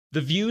The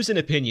views and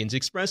opinions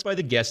expressed by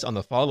the guests on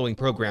the following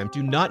program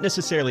do not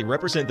necessarily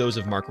represent those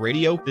of Mark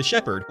Radio, The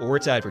Shepherd, or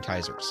its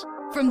advertisers.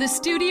 From the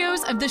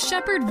studios of the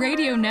Shepherd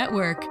Radio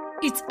Network,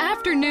 it's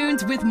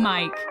Afternoons with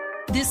Mike.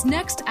 This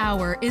next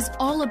hour is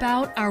all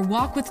about our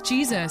walk with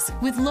Jesus,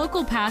 with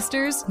local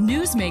pastors,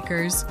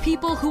 newsmakers,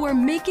 people who are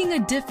making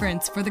a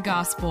difference for the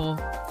gospel.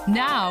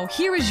 Now,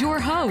 here is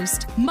your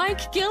host,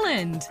 Mike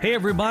Gilland. Hey,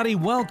 everybody.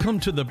 Welcome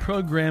to the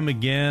program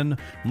again.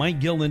 Mike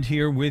Gilland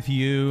here with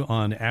you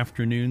on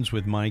Afternoons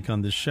with Mike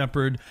on The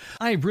Shepherd.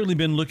 I've really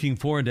been looking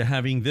forward to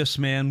having this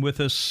man with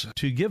us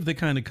to give the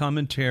kind of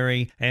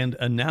commentary and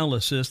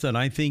analysis that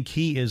I think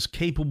he is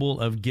capable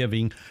of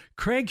giving.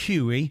 Craig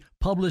Huey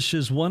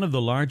publishes one of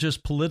the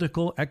largest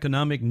political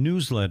economic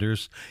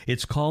newsletters.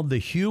 It's called the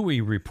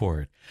Huey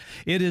Report.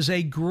 It is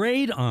a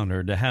great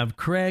honor to have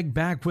Craig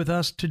back with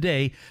us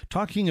today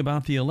talking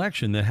about the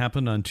election that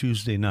happened on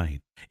Tuesday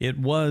night. It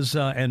was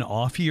an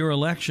off-year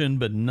election,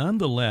 but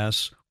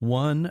nonetheless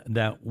one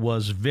that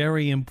was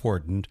very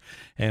important,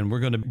 and we're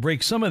going to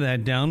break some of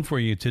that down for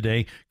you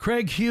today.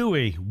 Craig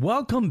Huey,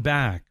 welcome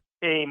back.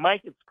 Hey,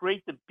 Mike, it's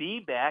great to be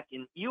back,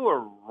 and you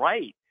are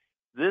right.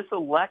 This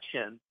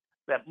election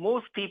that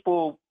most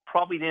people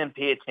probably didn't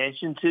pay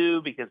attention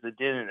to because it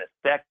didn't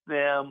affect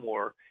them,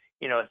 or,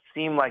 you know, it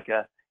seemed like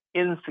a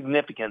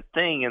insignificant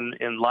thing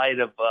in light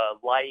of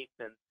life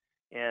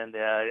and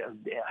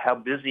how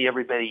busy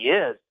everybody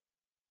is.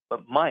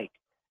 But Mike,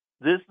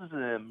 this is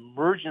an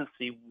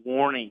emergency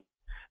warning.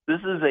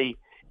 This is an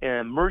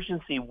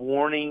emergency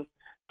warning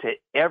to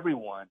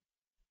everyone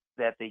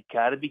that they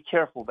got to be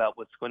careful about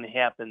what's going to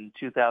happen in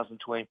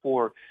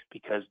 2024,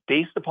 because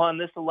based upon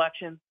this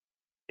election,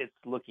 it's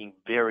looking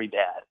very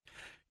bad.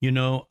 You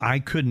know, I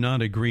could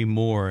not agree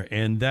more.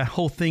 And that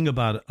whole thing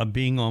about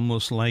being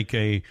almost like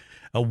a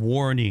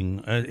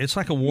warning, it's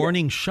like a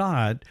warning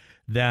shot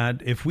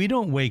that if we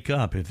don't wake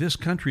up, if this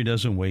country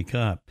doesn't wake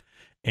up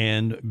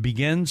and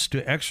begins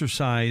to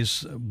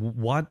exercise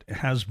what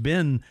has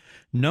been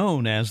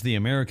known as the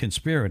American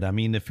spirit. I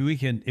mean, if we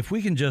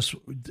can just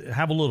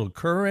have a little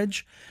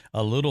courage,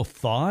 a little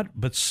thought,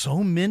 but so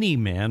many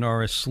men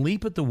are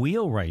asleep at the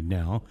wheel right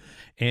now.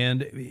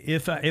 And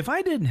if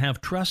I didn't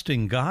have trust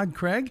in God,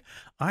 Craig,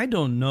 I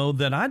don't know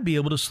that I'd be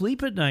able to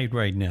sleep at night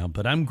right now.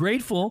 But I'm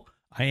grateful.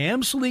 I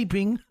am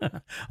sleeping. I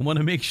want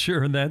to make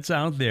sure that's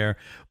out there.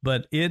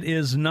 But it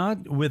is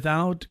not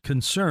without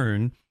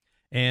concern.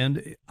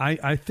 And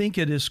I think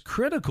it is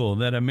critical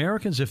that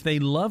Americans, if they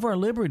love our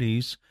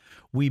liberties,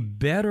 we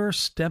better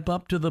step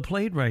up to the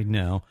plate right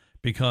now,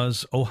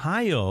 because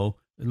Ohio,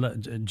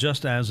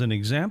 just as an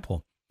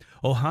example,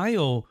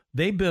 Ohio,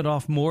 they bit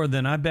off more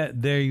than I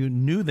bet they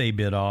knew they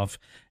bit off,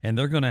 and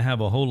they're going to have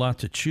a whole lot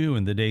to chew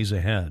in the days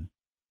ahead.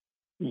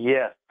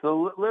 Yes.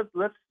 So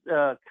let's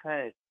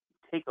kind of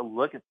take a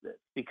look at this,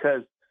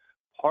 because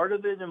part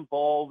of it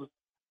involves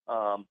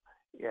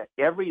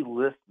every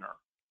listener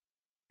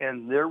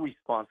and their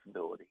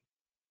responsibility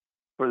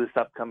for this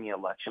upcoming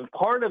election.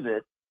 Part of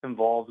it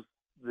involves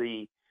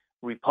the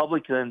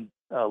Republican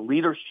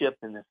leadership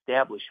and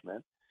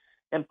establishment,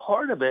 and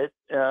part of it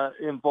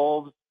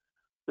involves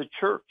the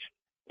church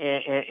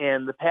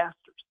and the pastors.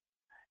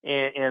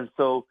 And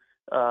so,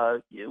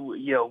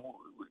 you know,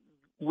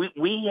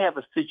 we have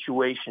a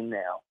situation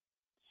now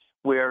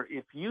where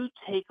if you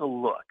take a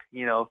look,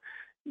 you know,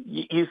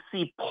 you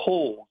see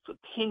polls,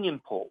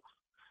 opinion polls,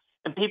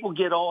 and people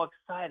get all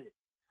excited.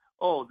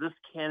 Oh, this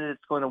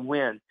candidate's going to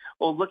win.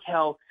 Oh, look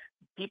how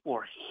people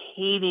are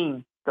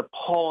hating the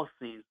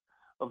policies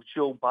of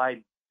Joe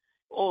Biden.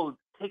 Oh,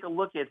 take a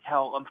look at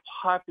how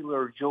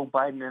unpopular Joe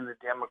Biden and the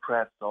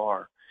Democrats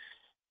are.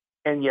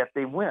 And yet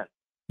they win.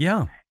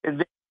 Yeah.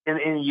 And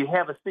you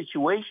have a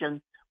situation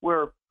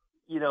where,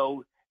 you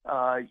know,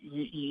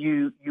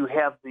 you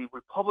have the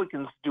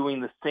Republicans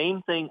doing the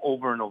same thing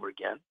over and over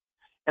again,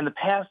 and the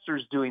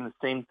pastors doing the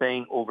same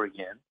thing over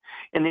again,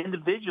 and the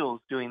individuals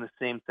doing the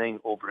same thing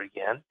over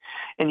again.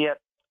 And yet,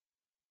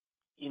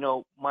 you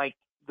know, Mike,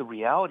 the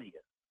reality is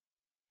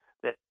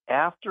that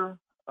after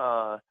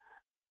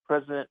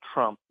President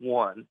Trump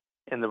won,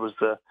 and there was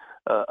a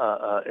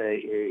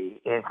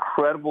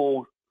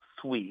incredible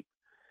sweep,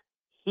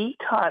 he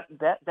taught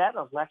that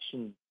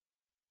election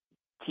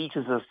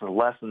teaches us a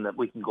lesson that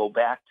we can go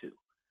back to.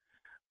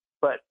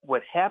 But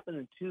what happened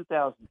in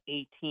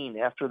 2018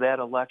 after that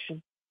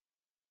election,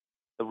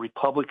 the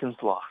Republicans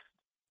lost.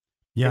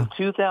 Yeah. In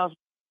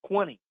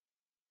 2020,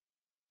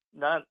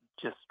 not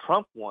just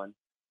Trump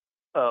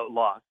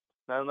lost.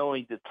 Not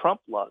only did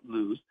Trump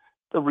lose,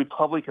 the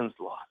Republicans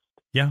lost.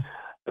 Yeah.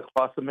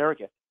 Across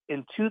America.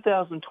 In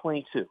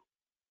 2022,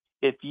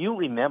 if you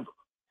remember,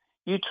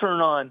 you turn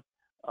on,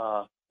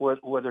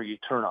 whether you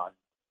turn on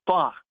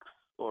Fox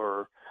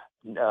or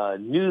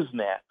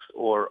Newsmax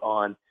or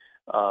on,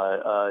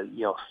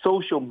 you know,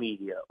 social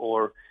media,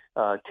 or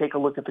take a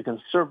look at the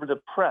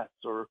conservative press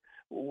or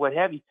what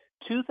have you,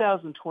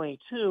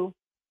 2022,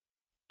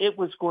 it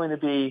was going to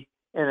be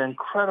an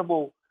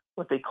incredible,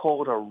 what they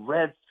called a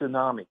red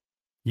tsunami.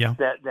 Yeah.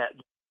 That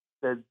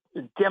the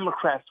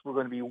Democrats were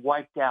going to be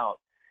wiped out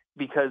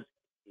because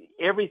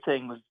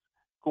everything was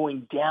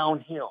going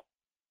downhill.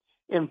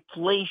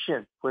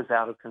 Inflation was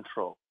out of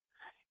control,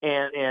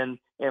 and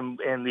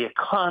the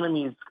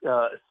economy's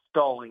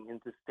stalling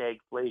into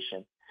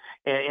stagflation,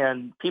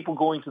 and people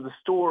going to the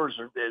stores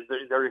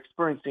they're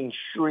experiencing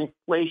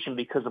shrinkflation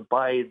because of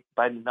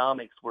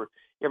Bidenomics, where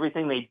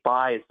everything they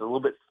buy is a little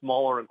bit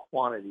smaller in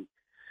quantity,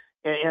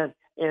 and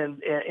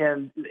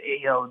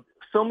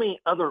so many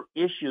other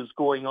issues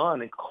going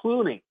on,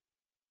 including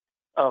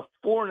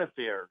foreign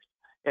affairs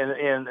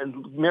and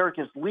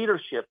America's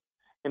leadership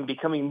and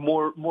becoming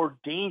more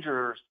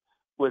dangerous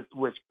with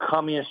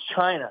communist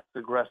China's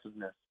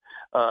aggressiveness.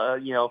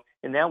 And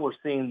now we're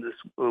seeing this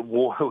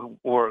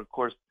war, of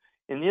course,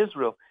 in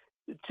Israel.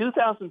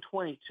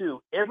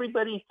 2022,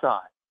 everybody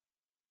thought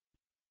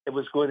it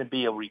was going to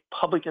be a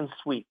Republican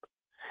sweep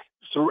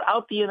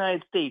throughout the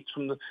United States,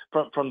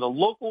 from the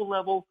local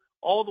level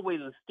all the way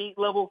to the state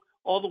level,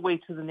 all the way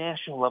to the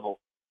national level,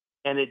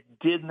 and it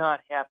did not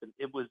happen.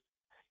 It was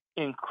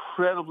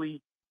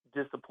incredibly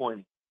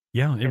disappointing.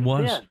 Yeah, it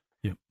was.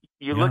 Then,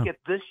 you look at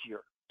this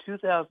year,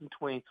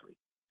 2023,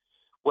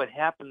 what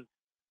happened,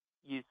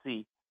 you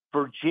see,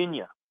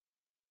 Virginia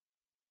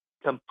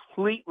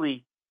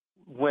completely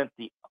went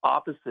the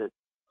opposite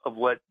of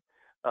what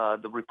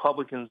the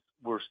Republicans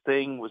were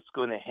saying was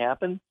going to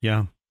happen.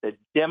 Yeah. The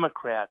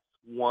Democrats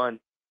won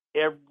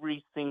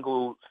every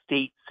single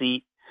state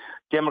seat.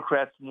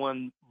 Democrats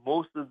won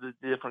most of the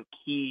different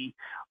key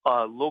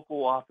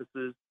local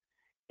offices,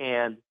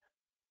 and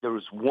there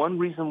was one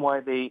reason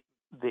why the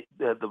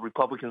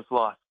Republicans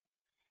lost.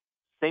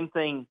 Same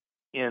thing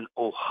in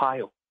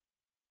Ohio,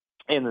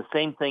 and the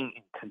same thing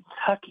in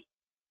Kentucky.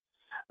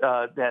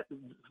 That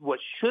what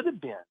should have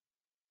been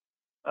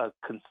a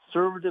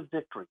conservative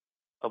victory,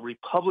 a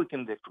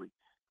Republican victory.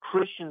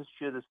 Christians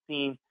should have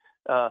seen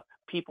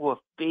people of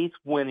faith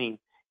winning.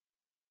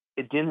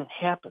 It didn't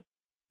happen.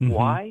 Mm-hmm.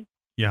 Why?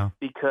 Yeah.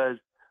 Because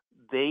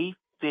they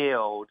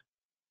failed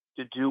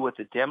to do what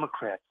the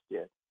Democrats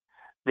did.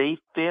 They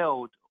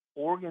failed to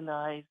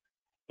organize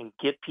and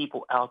get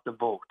people out to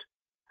vote.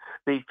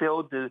 They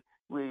failed to,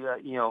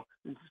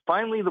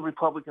 finally the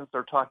Republicans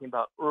are talking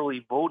about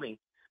early voting,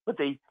 but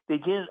they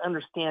didn't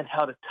understand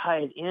how to tie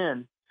it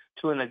in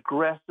to an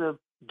aggressive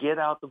get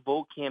out the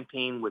vote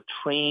campaign with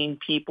trained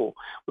people,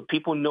 with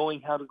people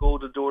knowing how to go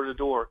to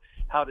door,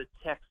 how to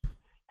text,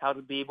 how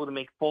to be able to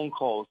make phone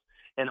calls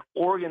and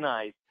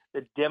organize.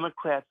 The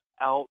Democrats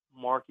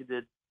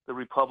out-marketed the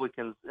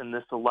Republicans in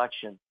this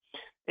election.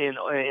 And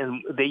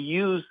they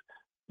use,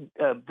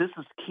 this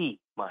is key,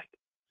 Mike,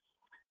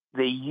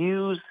 they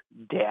use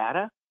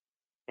data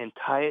and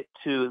tie it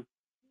to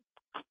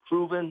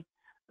proven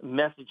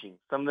messaging.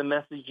 Some of the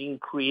messaging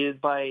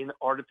created by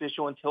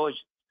artificial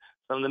intelligence,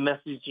 some of the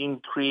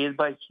messaging created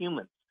by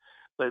humans,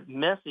 but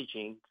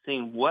messaging,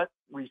 seeing what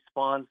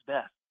responds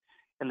best.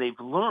 And they've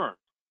learned,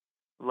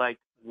 like,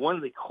 one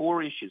of the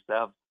core issues, they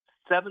have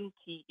 7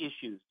 key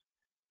issues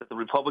that the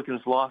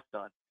Republicans lost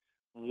on.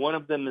 One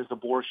of them is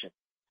abortion.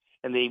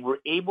 And they were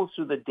able,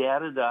 through the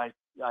data, to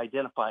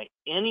identify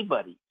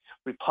anybody,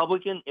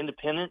 Republican,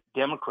 Independent,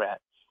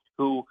 Democrat,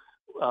 who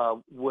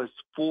was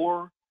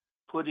for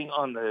putting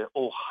on the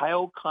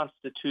Ohio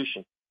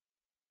Constitution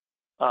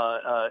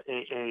a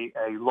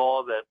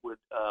law that would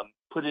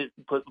put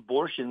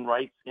abortion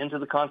rights into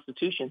the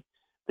Constitution.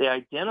 They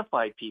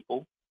identified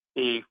people,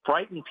 they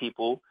frightened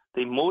people,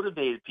 they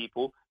motivated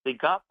people, they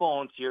got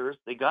volunteers,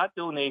 they got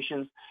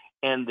donations,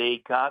 and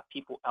they got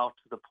people out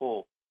to the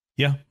poll.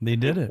 Yeah, they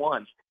did it.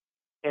 Won.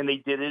 And they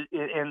did it.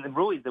 And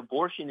really, the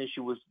abortion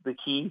issue was the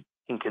key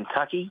in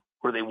Kentucky,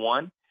 where they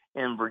won,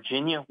 and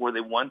Virginia, where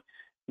they won,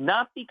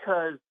 not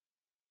because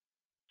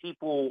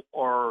people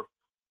are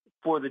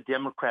for the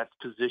Democrats'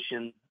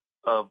 position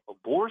of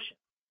abortion,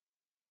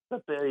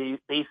 but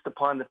based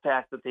upon the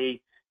fact that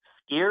they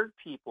scared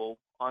people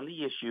on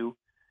the issue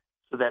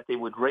so that they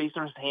would raise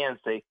their hand and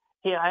say,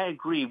 "Hey, I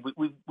agree.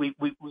 We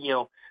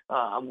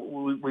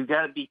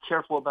got to be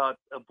careful about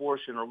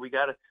abortion, or we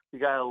got to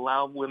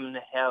allow women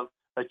to have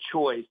a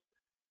choice."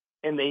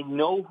 And they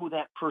know who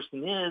that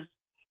person is,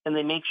 and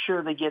they make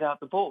sure they get out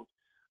the vote.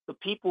 The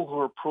people who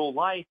are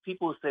pro-life,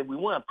 people who say we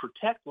want to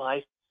protect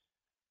life,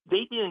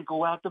 they didn't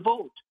go out to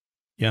vote.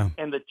 Yeah.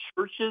 And the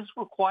churches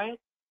were quiet.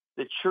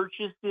 The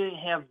churches didn't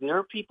have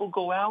their people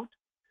go out,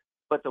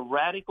 but the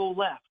radical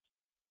left,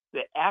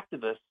 the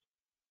activists,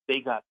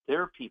 they got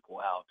their people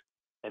out,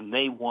 and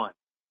they won.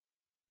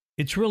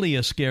 It's really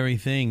a scary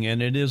thing,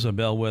 and it is a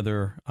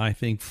bellwether, I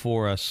think,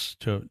 for us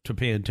to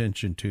pay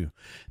attention to,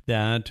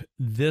 that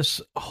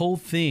this whole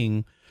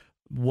thing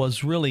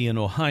was really in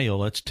Ohio.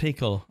 Let's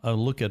take a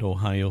look at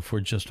Ohio for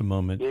just a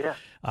moment. Yeah.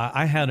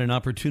 I had an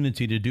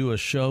opportunity to do a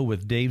show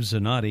with Dave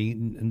Zanotti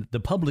in the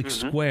public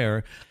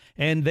square,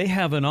 and they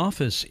have an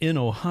office in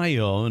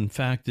Ohio. In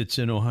fact, it's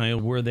in Ohio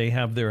where they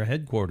have their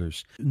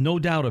headquarters. No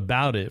doubt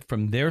about it,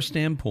 from their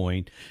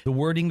standpoint, the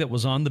wording that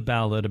was on the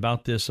ballot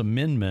about this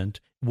amendment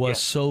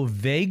was so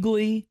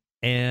vaguely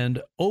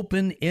and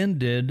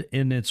open-ended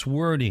in its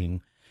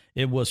wording.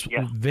 It was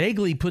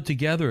vaguely put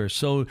together.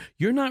 So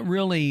you're not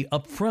really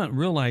upfront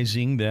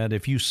realizing that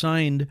if you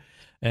signed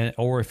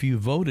or if you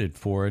voted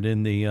for it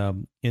in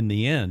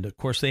the end. Of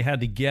course, they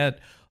had to get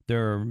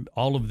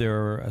all of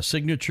their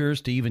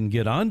signatures to even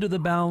get onto the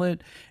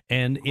ballot,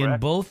 and in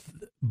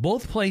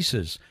both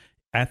places,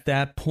 at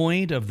that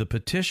point of the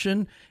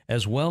petition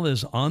as well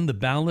as on the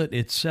ballot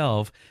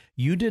itself,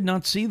 you did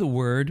not see the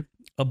word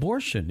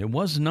abortion. It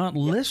was not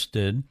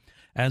listed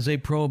as a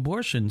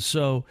pro-abortion.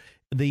 So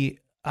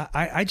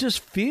I just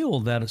feel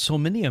that so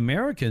many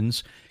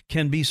Americans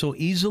can be so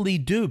easily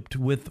duped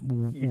with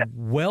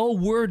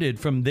well-worded,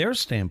 from their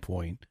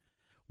standpoint,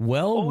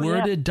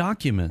 well-worded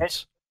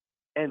documents.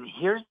 And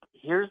here's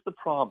the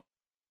problem,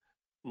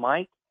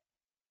 Mike.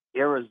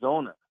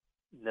 Arizona,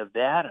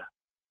 Nevada,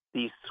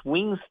 these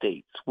swing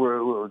states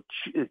where we'll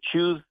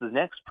choose the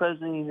next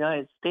president of the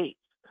United States.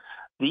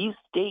 These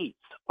states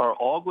are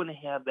all going to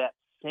have that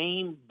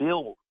same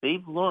bill.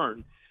 They've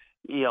learned,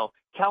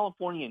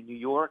 California and New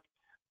York,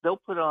 they'll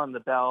put it on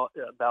the ballot,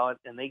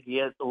 and they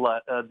get a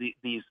lot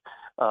these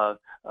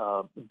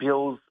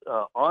bills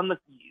on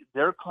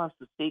their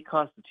state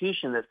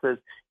constitution that says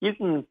you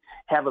can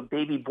have a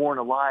baby born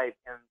alive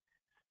and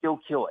still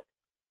kill it.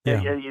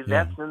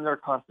 That's in their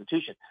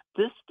constitution.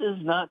 This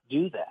does not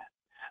do that.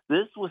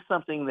 This was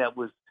something that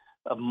was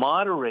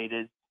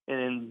moderated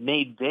and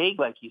made vague,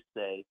 like you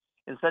say,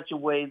 in such a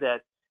way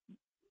that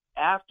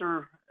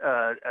after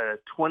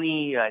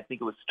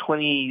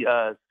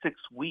 26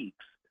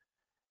 weeks,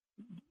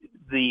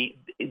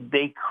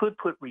 they could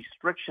put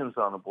restrictions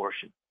on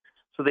abortion.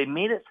 So they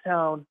made it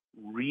sound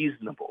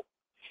reasonable.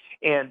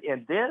 And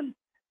then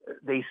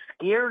they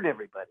scared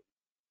everybody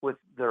with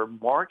their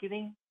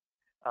marketing,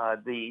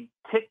 the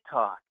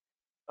TikTok,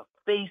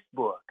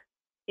 Facebook,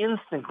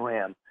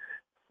 Instagram,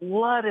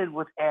 flooded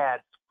with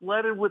ads,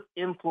 flooded with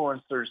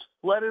influencers,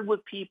 flooded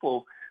with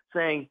people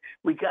saying,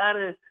 we got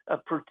to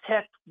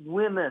protect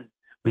women.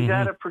 We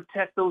got to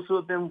protect those who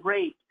have been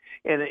raped.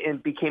 And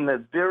it became a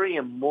very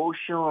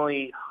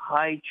emotionally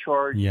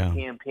high-charged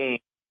campaign.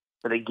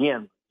 But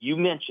again, you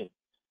mentioned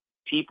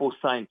people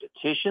signed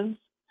petitions,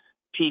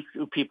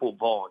 people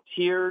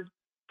volunteered,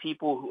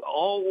 people who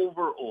all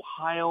over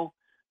Ohio,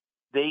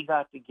 they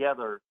got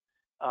together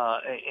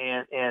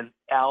and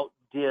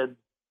outdid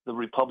the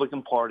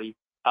Republican Party,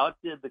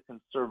 outdid the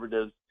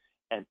conservatives,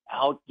 and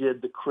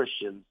outdid the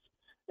Christians.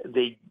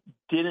 They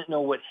didn't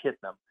know what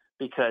hit them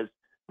because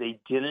they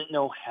didn't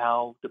know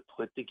how to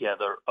put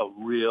together a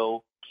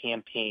real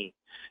campaign.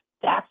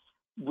 That's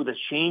the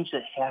change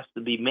that has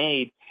to be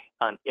made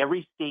on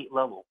every state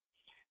level.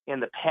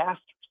 And the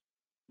pastors,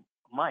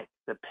 Mike,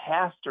 the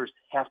pastors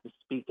have to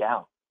speak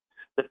out.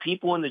 The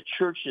people in the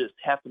churches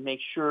have to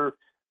make sure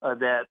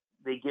that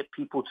they get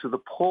people to the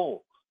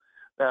polls.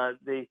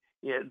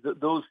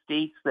 Those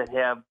states that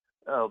have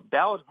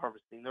ballot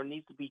harvesting, there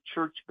needs to be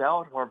church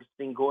ballot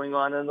harvesting going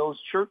on in those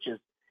churches.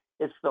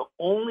 It's the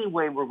only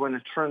way we're going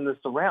to turn this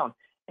around.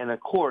 And of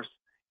course,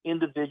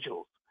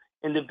 individuals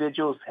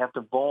have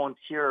to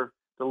volunteer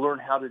to learn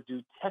how to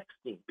do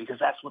texting, because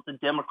that's what the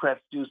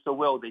Democrats do so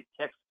well. They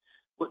text.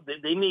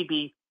 They may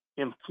be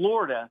in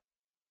Florida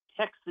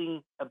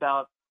texting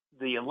about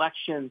the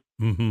election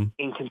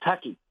in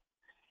Kentucky,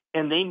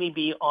 and they may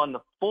be on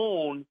the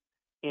phone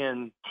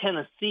in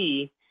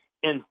Tennessee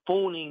and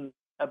phoning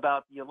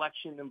about the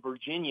election in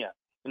Virginia,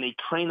 and they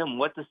train them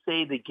what to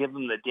say. They give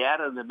them the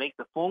data to make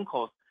the phone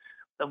calls.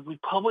 The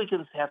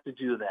Republicans have to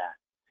do that,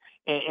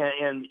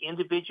 and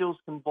individuals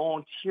can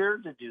volunteer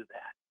to do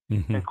that.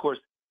 And of course,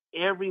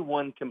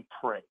 everyone can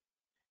pray.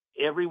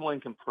 Everyone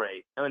can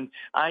pray, and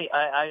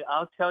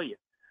I'll tell you,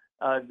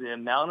 the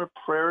amount of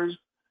prayers,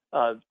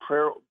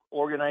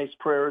 organized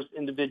prayers,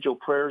 individual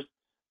prayers.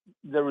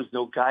 There was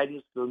no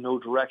guidance, there was no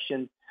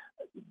direction.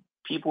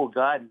 People of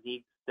God need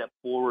to step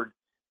forward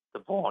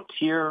to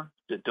volunteer,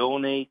 to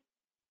donate,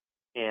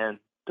 and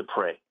to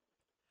pray.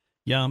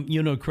 Yeah,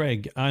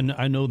 Craig,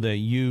 I know that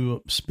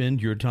you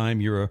spend your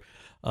time. You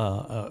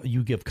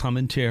give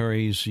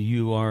commentaries.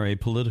 You are a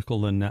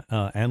political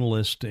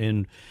analyst,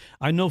 and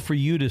I know for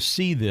you to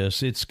see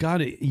this, it's got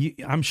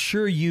to. I'm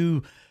sure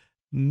you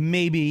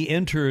maybe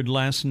entered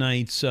last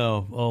night's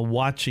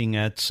watching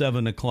at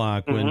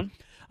 7:00 when.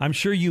 I'm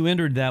sure you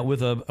entered that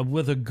with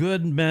a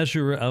good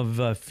measure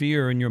of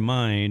fear in your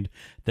mind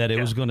that it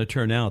was going to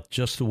turn out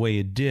just the way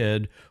it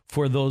did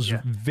for those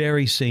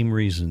very same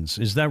reasons.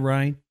 Is that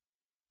right?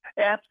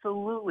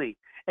 Absolutely.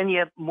 And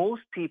yet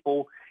most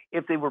people,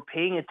 if they were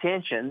paying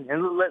attention,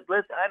 and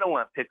I don't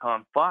want to pick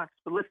on Fox,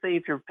 but let's say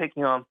if you're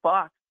picking on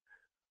Fox,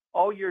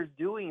 all you're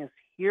doing is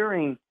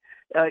hearing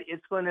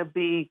it's going to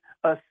be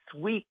a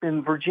sweep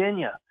in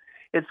Virginia.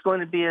 It's going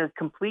to be a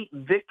complete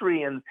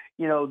victory, and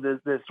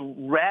this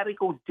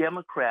radical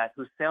Democrat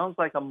who sounds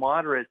like a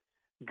moderate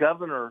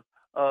governor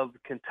of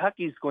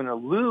Kentucky is going to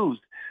lose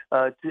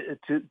to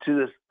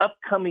this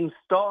upcoming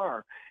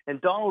star. And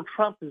Donald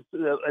Trump has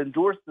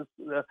endorsed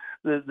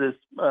this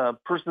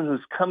person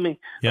who's coming,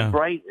 a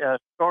bright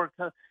star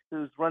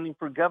who's running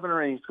for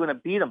governor, and he's going to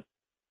beat him.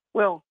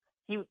 Well,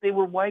 they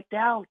were wiped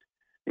out.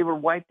 They were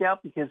wiped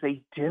out because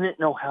they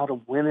didn't know how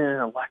to win an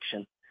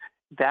election.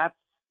 That's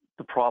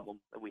the problem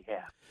that we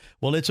have.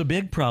 Well, it's a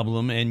big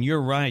problem, and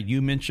you're right.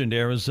 You mentioned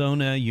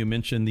Arizona, you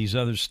mentioned these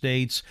other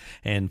states,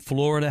 and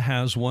Florida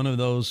has one of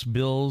those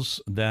bills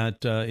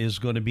that is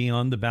going to be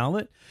on the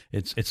ballot.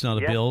 It's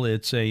not a bill;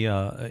 it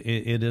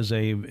is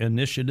a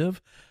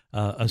initiative,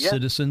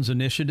 citizens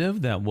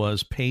initiative that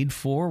was paid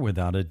for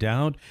without a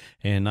doubt,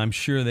 and I'm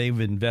sure they've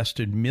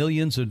invested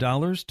millions of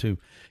dollars to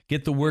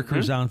get the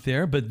workers out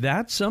there. But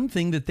that's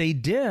something that they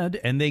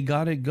did, and they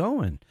got it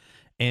going.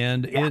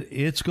 And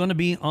it's going to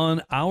be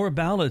on our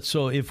ballot.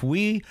 So if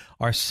we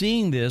are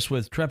seeing this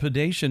with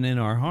trepidation in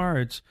our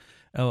hearts,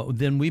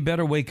 then we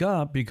better wake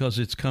up, because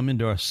it's coming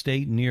to a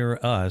state near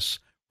us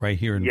right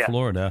here in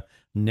Florida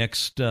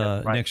next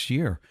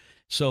year.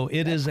 So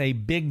it is a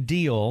big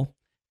deal.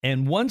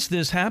 And once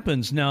this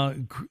happens, now,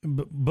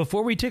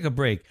 before we take a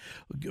break,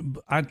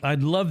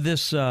 I'd love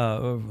this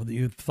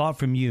thought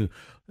from you.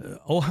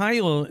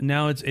 Ohio,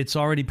 now it's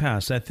already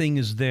passed. That thing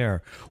is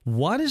there.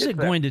 What is it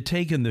going to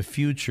take in the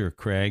future,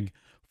 Craig,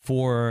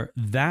 for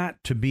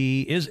that to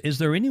be? Is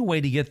there any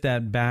way to get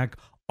that back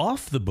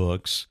off the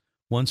books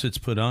once it's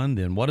put on?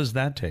 Then what does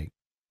that take?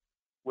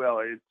 Well,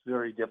 it's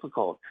very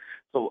difficult.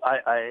 So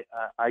I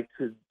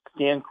could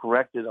stand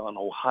corrected on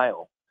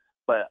Ohio,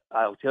 but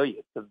I'll tell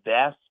you, the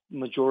vast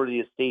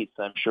majority of states,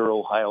 I'm sure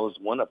Ohio is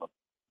one of them,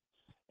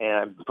 and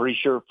I'm pretty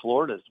sure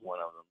Florida is one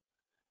of them,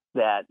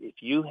 that if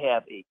you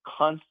have a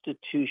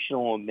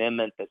constitutional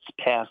amendment that's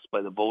passed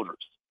by the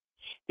voters,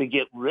 to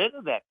get rid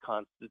of that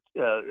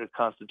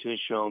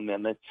constitutional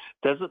amendment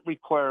doesn't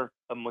require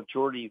a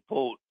majority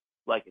vote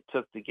like it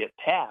took to get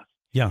passed.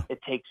 Yeah.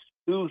 It takes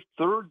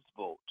 2/3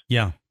 vote.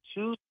 Yeah.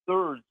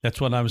 2/3.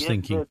 That's what I was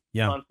thinking.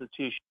 Yeah.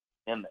 Constitutional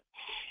amendment.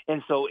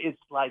 And so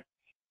it's like,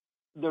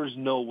 there's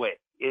no way.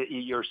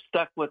 You're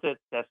stuck with it.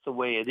 That's the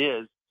way it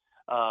is.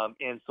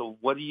 And so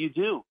what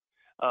do?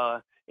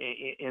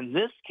 In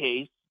this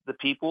case, the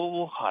people of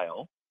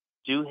Ohio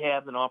do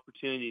have an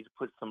opportunity to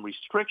put some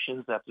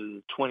restrictions after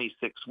the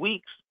 26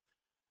 weeks.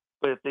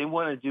 But if they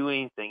want to do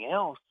anything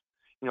else,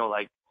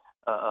 like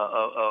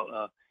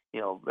when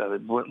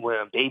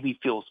a baby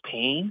feels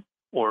pain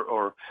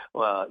or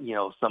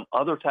some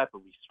other type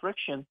of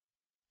restriction,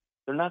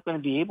 they're not going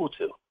to be able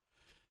to.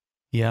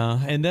 Yeah,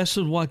 and this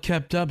is what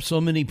kept up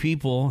so many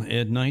people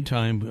at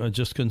nighttime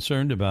just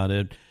concerned about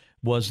it,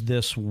 was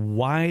this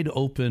wide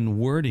open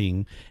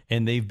wording,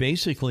 and they've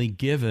basically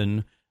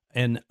given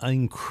an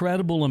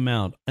incredible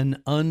amount,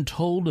 an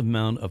untold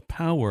amount of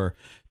power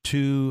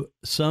to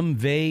some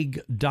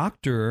vague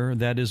doctor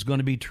that is going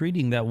to be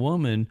treating that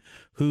woman,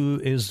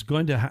 who is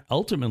going to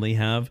ultimately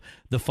have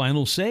the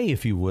final say,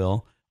 if you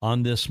will,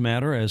 on this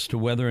matter as to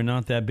whether or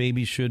not that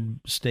baby should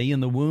stay in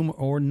the womb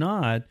or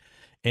not.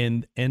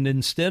 And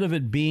instead of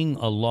it being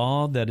a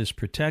law that is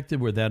protected,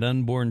 where that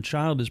unborn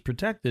child is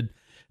protected,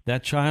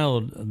 that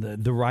child,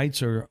 the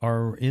rights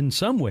are in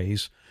some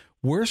ways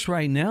worse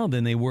right now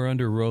than they were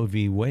under Roe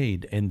v.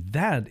 Wade. And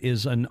that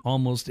is an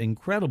almost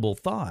incredible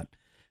thought,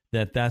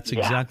 that's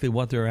exactly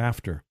what they're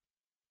after.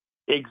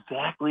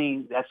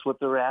 Exactly. That's what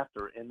they're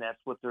after, and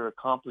that's what they're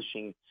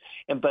accomplishing.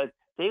 But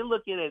they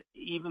look at it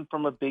even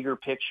from a bigger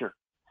picture.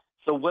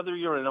 So whether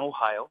you're in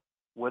Ohio,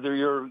 whether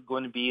you're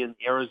going to be in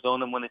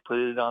Arizona when they put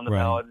it on the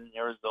ballot in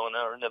Arizona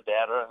or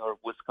Nevada or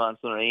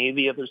Wisconsin or any of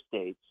the other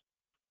states,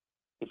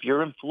 if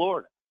you're in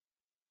Florida,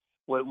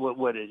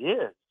 what it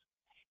is,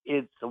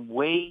 it's a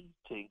way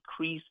to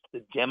increase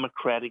the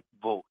Democratic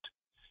vote.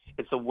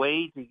 It's a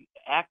way to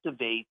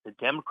activate the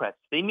Democrats.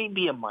 They may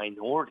be a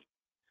minority.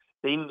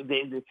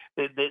 Without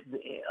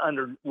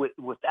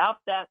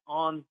that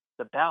on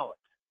the ballot,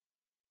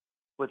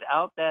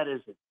 without that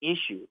as an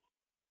issue,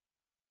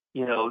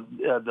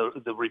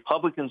 the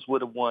Republicans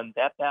would have won.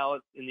 That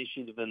ballot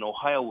initiative in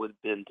Ohio would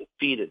have been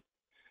defeated.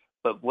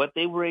 But what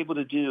they were able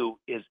to do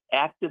is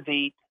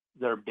activate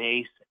their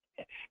base.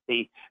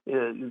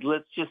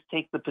 Let's just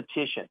take the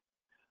petition.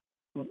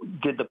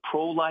 Did the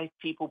pro-life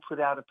people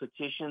put out a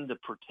petition to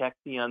protect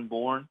the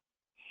unborn?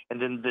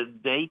 And then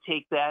they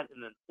take that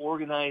and then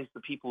organize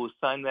the people who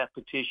signed that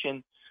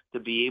petition to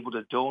be able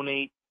to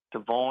donate, to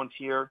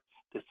volunteer,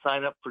 to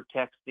sign up for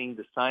texting,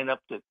 to sign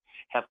up to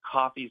have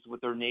coffees with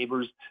their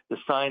neighbors, to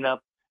sign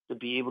up to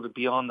be able to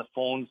be on the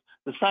phones,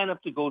 to sign up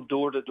to go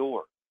door to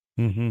door.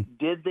 Mm-hmm.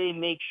 Did they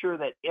make sure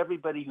that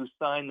everybody who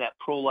signed that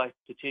pro-life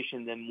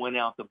petition then went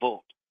out to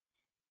vote?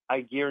 I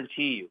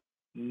guarantee you,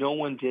 no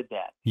one did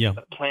that. Yeah.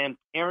 But Planned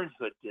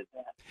Parenthood did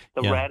that.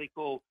 The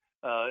radical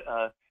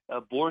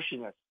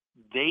abortionists,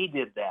 they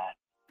did that,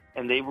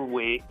 and they were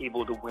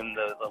able to win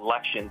the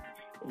election,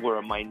 where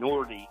a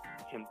minority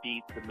can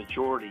beat the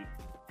majority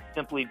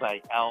simply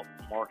by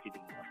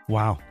out-marketing them.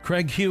 Wow.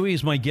 Craig Huey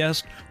is my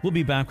guest. We'll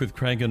be back with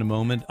Craig in a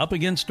moment. Up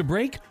against a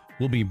break.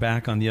 We'll be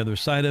back on the other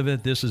side of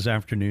it. This is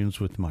Afternoons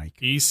with Mike.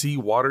 EC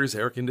Waters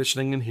Air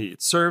Conditioning and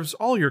Heat serves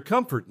all your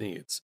comfort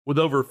needs. With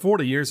over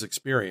 40 years'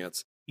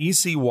 experience,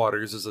 EC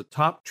Waters is a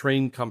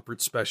top-trained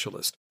comfort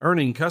specialist,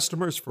 earning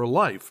customers for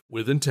life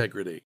with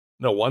integrity.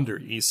 No wonder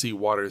EC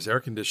Waters Air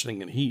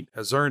Conditioning and Heat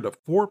has earned a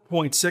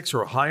 4.6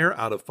 or higher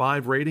out of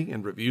 5 rating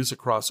and reviews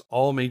across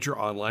all major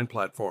online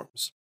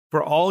platforms.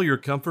 For all your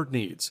comfort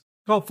needs,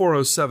 Call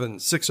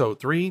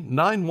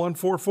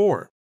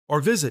 407-603-9144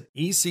 or visit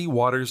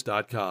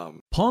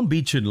ecwaters.com. Palm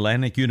Beach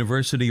Atlantic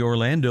University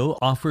Orlando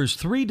offers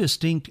 3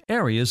 distinct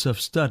areas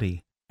of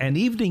study: an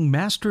evening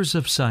Master's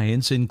of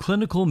Science in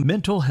Clinical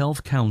Mental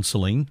Health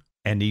Counseling,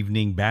 an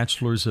evening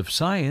Bachelor's of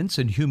Science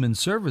in Human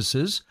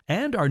Services,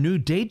 and our new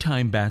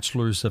daytime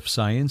Bachelor's of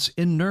Science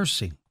in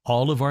Nursing.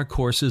 All of our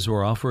courses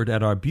are offered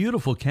at our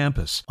beautiful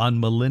campus on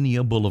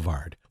Millennia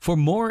Boulevard. For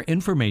more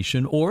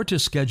information or to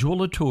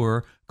schedule a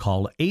tour,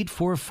 call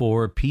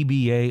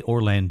 844-PBA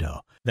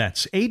Orlando.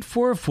 That's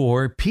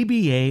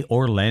 844-PBA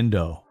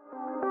Orlando.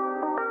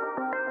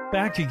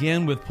 Back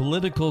again with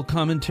political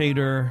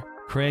commentator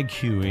Craig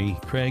Huey.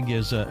 Craig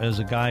is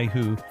a guy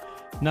who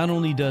not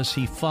only does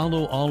he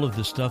follow all of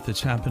the stuff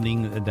that's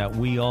happening that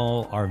we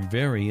all are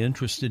very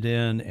interested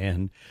in,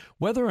 and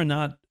whether or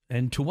not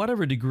and to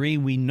whatever degree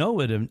we know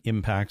it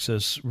impacts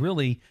us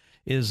really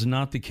is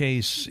not the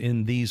case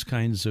in these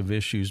kinds of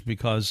issues,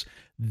 because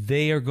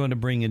they are going to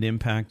bring an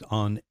impact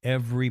on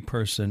every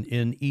person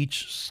in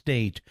each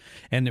state.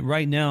 And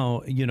right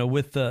now,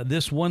 with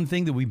this one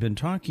thing that we've been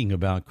talking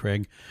about,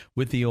 Craig,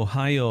 with the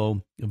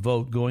Ohio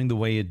vote going the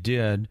way it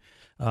did,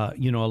 a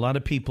lot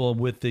of people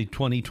with the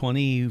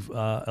 2020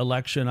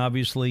 election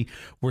obviously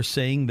were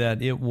saying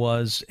that it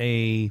was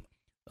a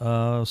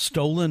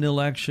stolen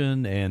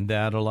election and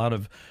that a lot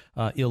of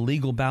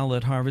illegal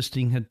ballot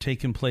harvesting had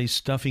taken place,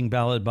 stuffing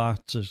ballot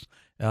boxes,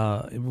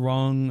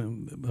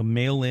 wrong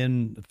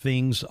mail-in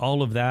things,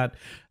 all of that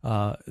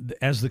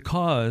as the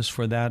cause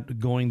for that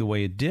going the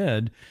way it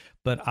did.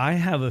 But I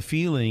have a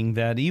feeling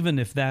that even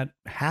if that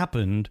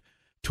happened,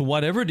 to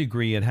whatever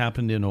degree it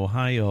happened in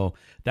Ohio,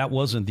 that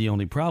wasn't the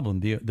only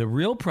problem. The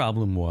real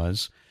problem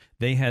was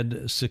they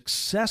had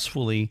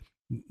successfully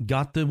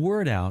got the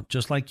word out,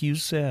 just like you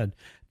said.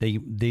 They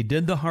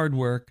did the hard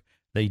work.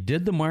 They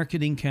did the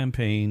marketing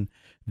campaign.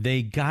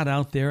 They got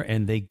out there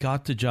and they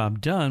got the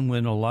job done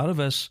when a lot of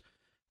us,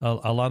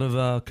 a lot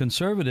of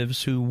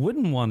conservatives who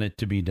wouldn't want it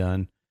to be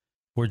done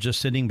were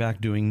just sitting back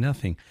doing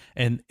nothing.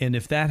 And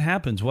if that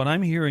happens, what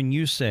I'm hearing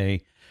you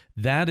say,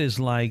 that is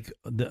like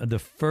the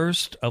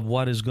first of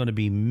what is going to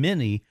be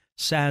many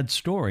sad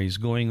stories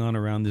going on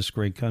around this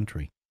great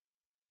country.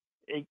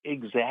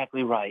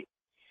 Exactly right.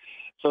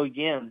 So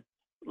again,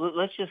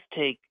 let's just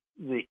take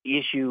the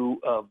issue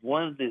of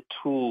one of the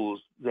tools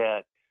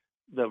that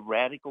the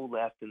radical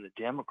left and the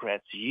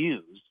Democrats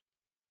use,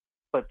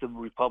 but the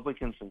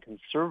Republicans and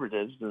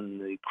conservatives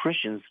and the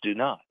Christians do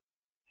not.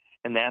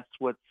 And that's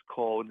what's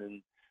called,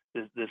 and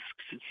this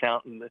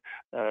sound,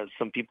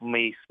 some people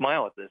may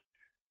smile at this,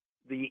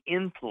 the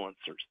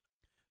influencers.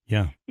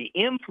 Yeah. The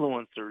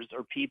influencers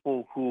are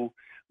people who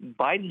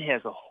Biden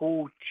has a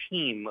whole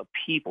team of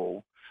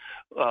people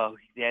that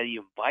he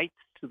invites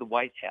to the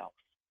White House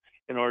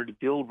in order to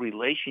build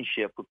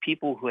relationship with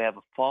people who have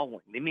a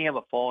following. They may have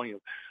a following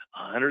of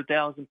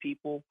 100,000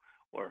 people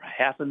or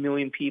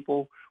 500,000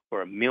 people or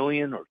 1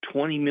 million or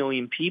 20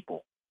 million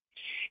people.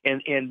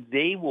 And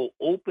they will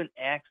open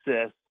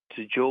access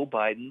to Joe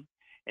Biden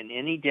and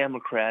any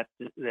Democrat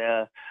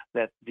that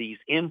these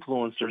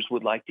influencers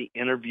would like to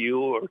interview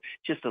or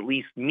just at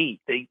least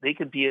meet. They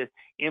could be an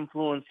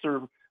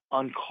influencer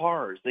on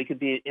cars. They could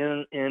be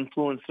an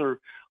influencer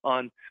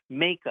on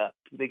makeup.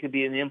 They could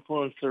be an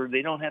influencer.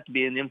 They don't have to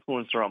be an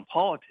influencer on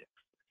politics.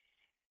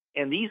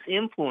 And these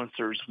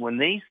influencers, when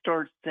they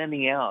start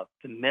sending out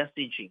the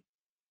messaging,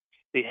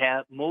 they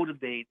have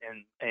motivate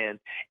and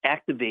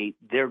activate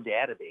their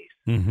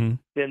database,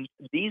 then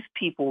these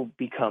people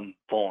become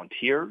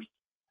volunteers.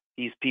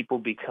 These people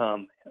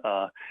become,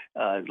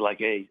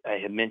 like I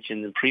had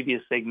mentioned in the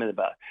previous segment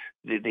about,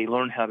 they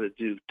learn how to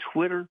do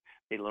Twitter.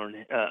 They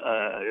learn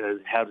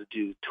how to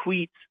do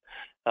tweets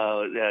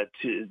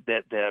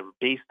that are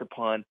based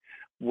upon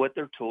what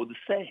they're told to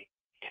say.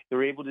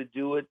 They're able to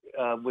do it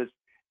with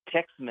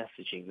text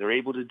messaging. They're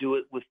able to do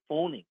it with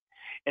phoning.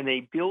 And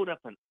they build up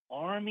an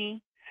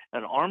army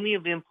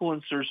of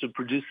influencers who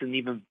produce an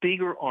even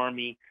bigger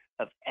army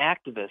of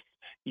activists,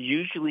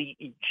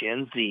 usually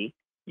Gen Z,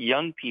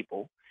 young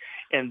people.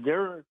 And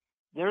they're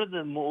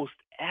the most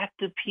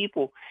active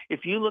people.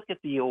 If you look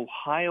at the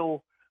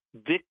Ohio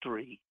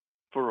victory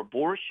for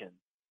abortion,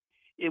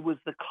 it was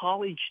the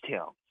college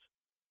towns.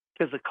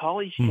 Because the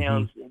college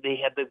towns, they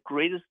had the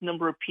greatest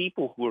number of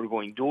people who were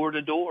going door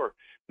to door,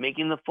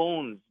 making the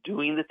phones,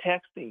 doing the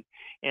texting,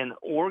 and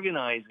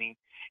organizing,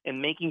 and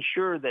making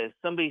sure that if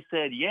somebody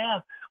said,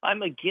 yeah,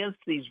 I'm against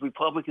these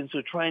Republicans who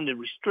are trying to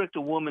restrict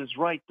a woman's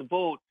right to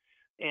vote,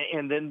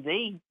 and then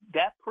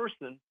that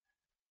person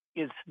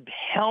is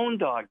hound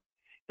dog.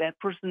 That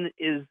person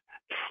is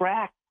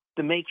tracked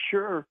to make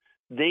sure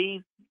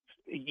they've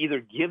either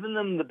given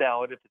them the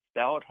ballot if it's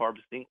ballot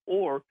harvesting,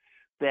 or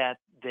that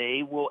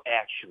they will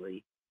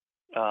actually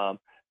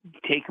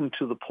take them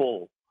to the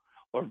poll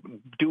or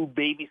do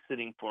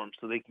babysitting for them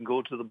so they can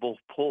go to the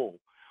poll,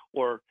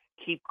 or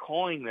keep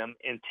calling them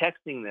and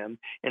texting them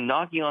and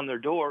knocking on their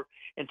door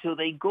until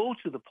they go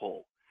to the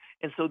poll.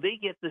 And so they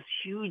get this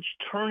huge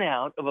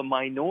turnout of a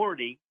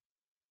minority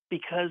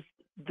because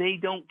they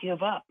don't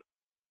give up.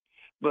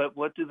 But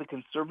what do the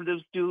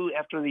conservatives do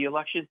after the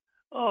election?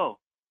 Oh,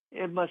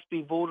 it must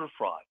be voter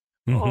fraud.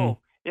 Mm-hmm. Oh,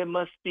 it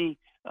must be,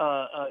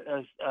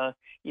 our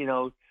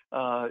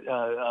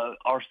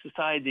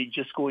society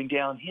just going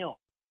downhill.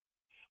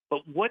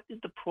 But what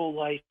did the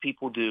pro-life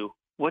people do?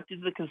 What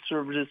did the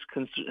conservatives,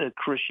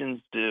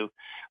 Christians do?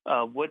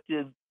 What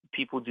did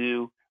people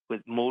do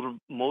with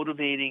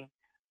motivating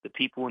the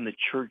people in the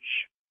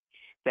church?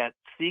 That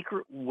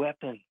secret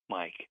weapon,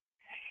 Mike,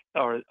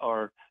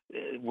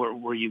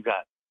 where you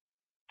got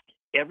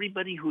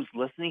everybody who's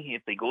listening.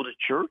 If they go to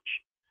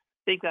church,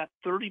 they've got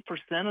 30%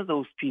 of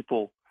those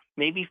people,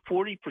 maybe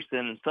 40%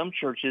 in some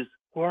churches,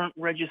 who aren't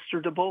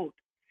registered to vote.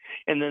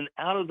 And then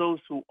out of those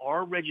who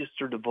are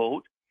registered to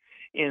vote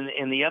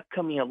in the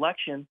upcoming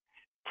election,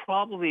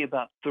 probably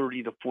about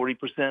 30 to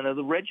 40% of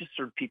the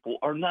registered people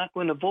are not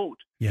going to vote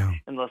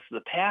unless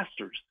the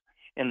pastors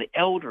and the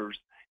elders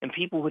and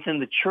people within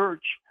the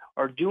church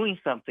are doing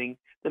something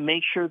to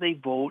make sure they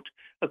vote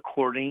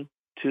according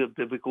to a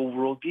biblical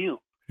worldview.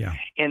 Yeah.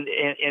 And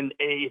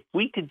if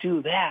we could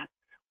do that,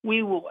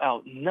 we will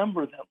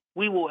outnumber them.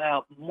 We will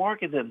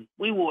outmarket them.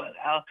 We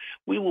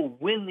will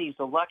win these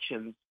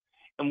elections,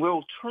 and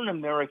we'll turn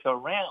America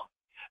around.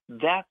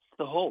 That's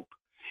the hope.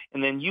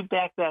 And then you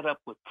back that up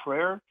with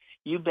prayer.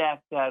 You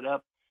back that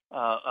up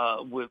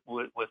with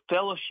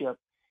fellowship.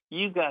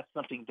 You've got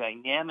something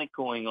dynamic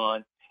going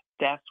on.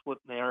 That's what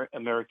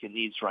America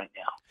needs right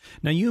now.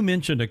 Now, you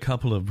mentioned a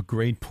couple of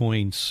great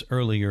points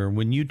earlier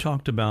when you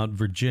talked about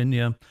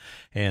Virginia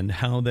and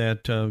how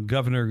that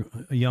Governor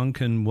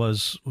Youngkin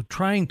was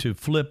trying to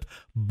flip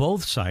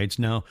both sides.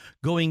 Now,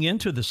 going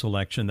into this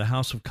election, the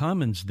House of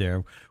Commons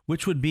there,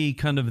 which would be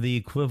kind of the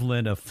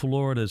equivalent of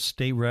Florida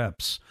state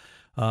reps,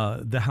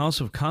 the House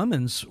of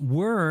Commons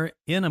were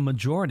in a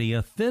majority,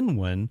 a thin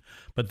one,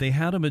 but they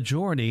had a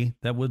majority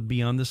that would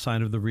be on the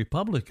side of the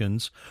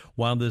Republicans,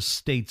 while the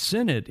state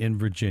Senate in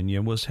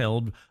Virginia was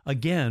held,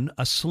 again,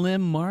 a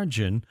slim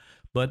margin,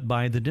 but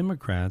by the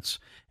Democrats.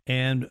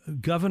 And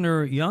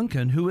Governor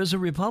Youngkin, who is a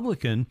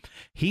Republican,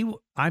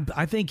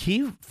 I think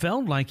he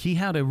felt like he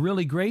had a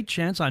really great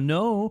chance. I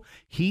know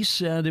he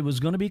said it was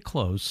going to be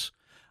close.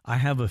 I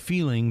have a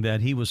feeling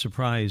that he was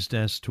surprised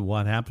as to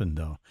what happened,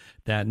 though,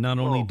 that not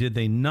only did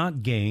they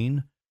not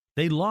gain,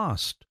 they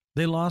lost.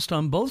 They lost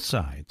on both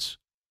sides.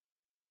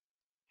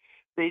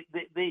 They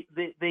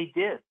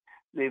did.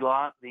 They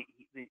lost.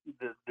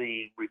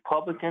 The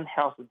Republican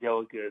House of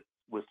Delegates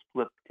was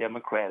flipped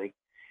Democratic,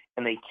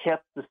 and they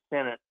kept the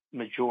Senate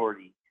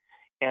majority.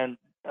 And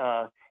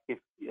the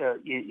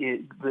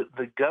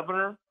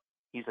governor,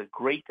 he's a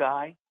great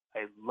guy.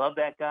 I love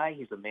that guy.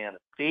 He's a man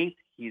of faith.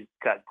 He's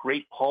got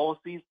great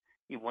policies.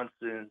 He wants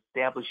to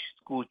establish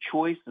school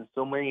choice and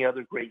so many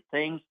other great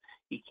things.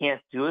 He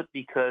can't do it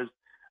because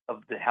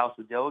of the House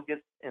of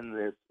Delegates and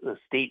the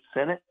state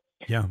Senate.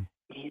 Yeah.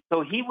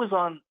 So he was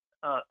on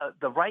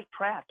the right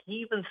track.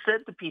 He even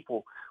said to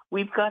people,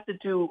 we've got to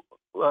do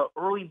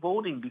early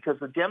voting because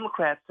the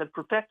Democrats have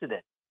perfected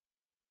it.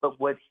 But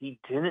what he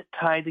didn't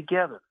tie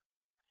together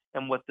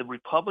and what the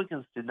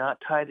Republicans did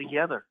not tie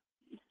together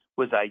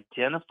was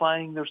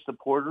identifying their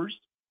supporters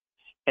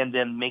and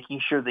then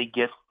making sure they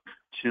get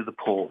to the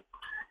poll.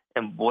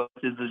 And what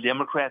did the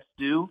Democrats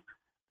do?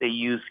 They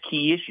used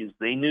key issues.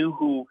 They knew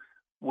who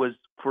was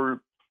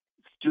for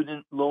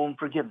student loan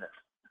forgiveness.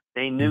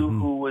 They knew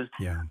who was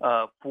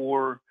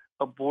for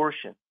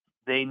abortion.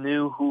 They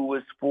knew who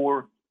was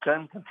for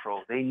gun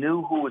control. They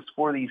knew who was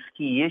for these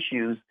key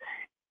issues.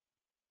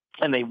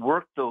 And they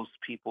worked those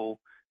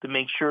people to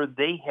make sure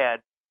they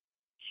had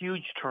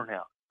huge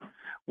turnout.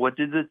 What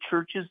did the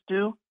churches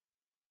do?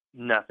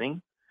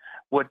 Nothing.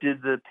 What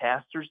did the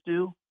pastors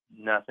do?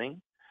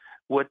 Nothing.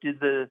 What did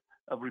the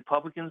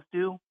Republicans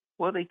do?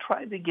 Well, they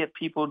tried to get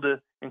people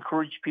to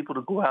encourage people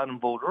to go out and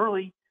vote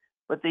early,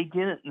 but they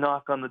didn't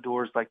knock on the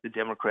doors like the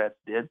Democrats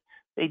did.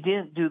 They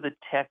didn't do the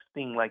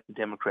texting like the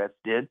Democrats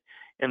did.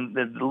 And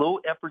the low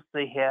efforts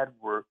they had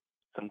were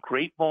some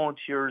great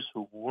volunteers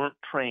who weren't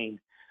trained,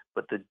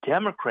 but the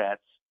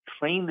Democrats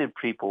trained their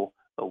people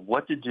of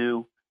what to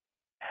do,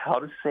 how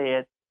to say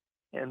it,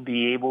 and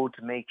be able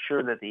to make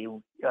sure that they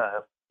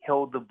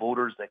held the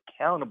voters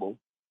accountable.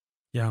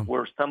 Yeah.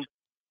 Where some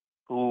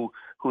who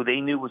they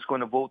knew was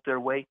going to vote their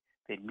way,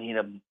 they made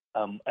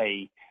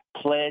a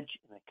pledge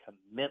and a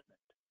commitment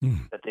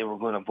that they were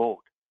going to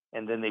vote,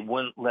 and then they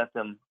wouldn't let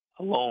them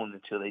alone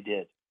until they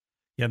did.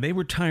 Yeah, they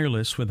were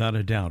tireless without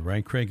a doubt,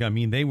 right, Craig? I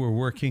mean, they were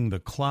working the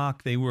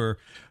clock. They were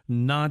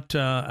not.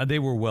 They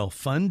were well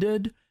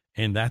funded,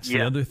 and that's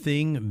the other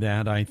thing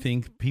that I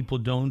think people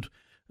don't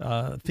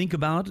think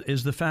about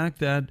is the fact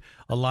that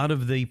a lot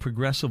of the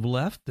progressive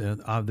left,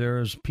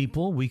 there's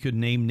people, we could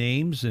name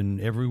names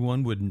and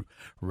everyone would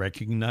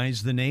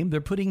recognize the name.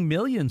 They're putting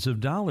millions of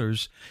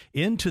dollars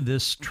into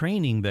this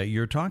training that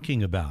you're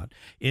talking about,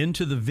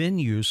 into the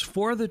venues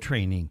for the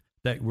training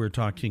that we're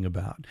talking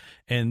about.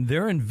 And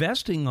they're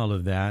investing all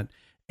of that.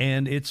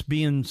 and it's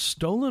being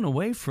stolen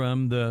away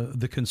from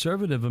the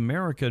conservative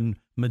American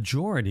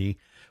majority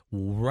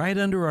right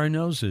under our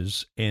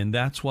noses, and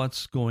that's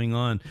what's going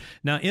on.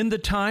 Now, in the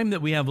time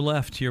that we have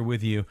left here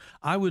with you,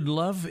 I would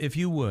love, if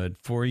you would,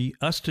 for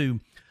us to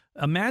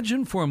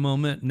imagine for a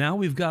moment, now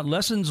we've got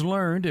lessons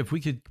learned. If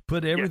we could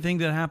put everything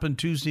that happened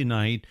Tuesday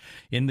night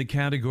in the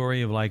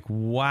category of like,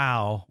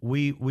 wow,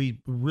 we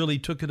really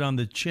took it on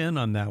the chin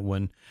on that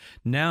one.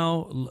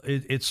 Now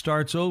it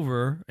starts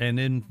over, and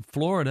in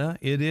Florida,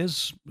 it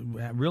is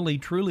really,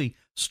 truly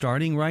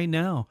starting right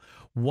now.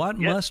 What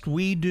must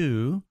we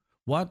do?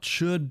 What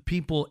should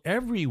people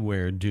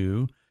everywhere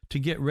do to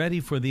get ready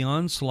for the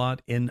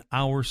onslaught in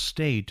our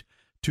state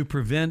to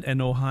prevent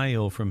an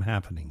Ohio from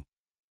happening?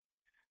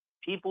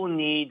 People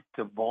need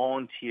to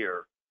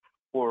volunteer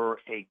for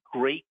a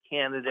great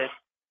candidate.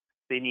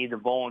 They need to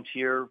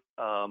volunteer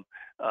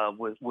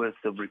with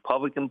the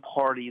Republican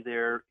Party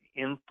there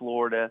in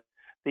Florida.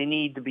 They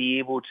need to be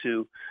able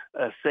to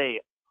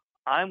say,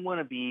 I want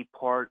to be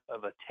part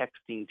of a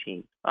texting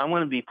team. I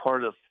want to be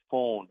part of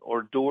phone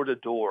or door to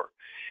door.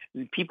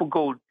 People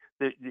go,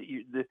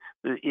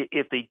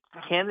 if the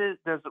candidate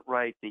does it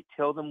right, they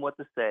tell them what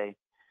to say.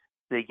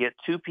 They get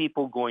two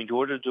people going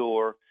door to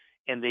door,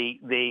 and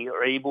they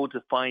are able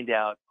to find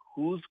out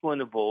who's going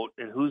to vote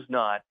and who's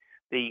not.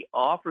 They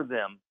offer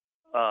them,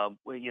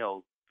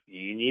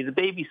 you need a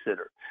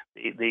babysitter.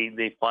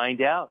 They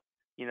find out,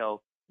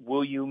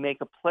 will you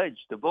make a pledge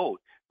to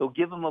vote? They'll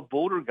give them a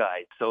voter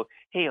guide. So,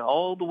 hey,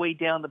 all the way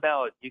down the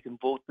ballot, you can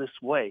vote this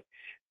way.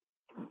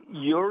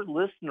 Your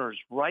listeners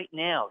right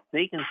now,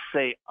 they can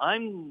say,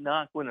 I'm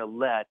not going to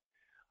let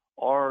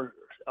our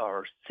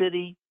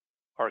city,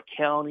 our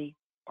county,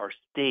 our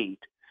state,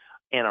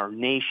 and our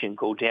nation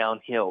go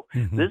downhill.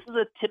 Mm-hmm. This is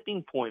a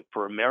tipping point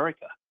for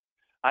America.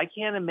 I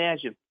can't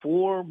imagine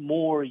 4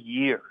 more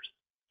years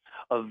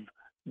of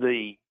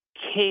the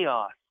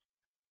chaos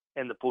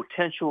and the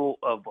potential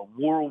of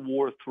a World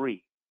War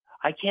III.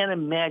 I can't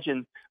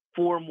imagine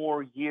 4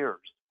 more years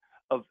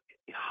of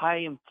high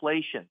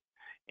inflation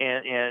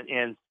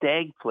and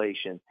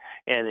stagflation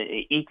and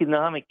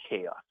economic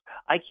chaos.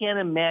 I can't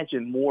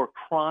imagine more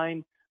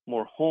crime,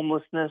 more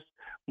homelessness,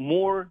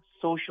 more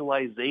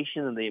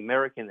socialization in the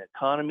American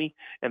economy,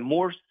 and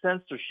more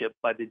censorship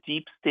by the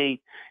deep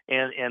state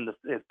and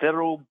the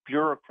federal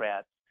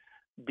bureaucrats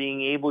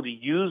being able to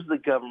use the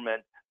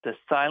government to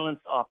silence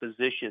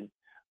opposition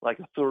like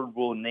a third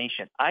world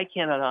nation. I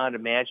cannot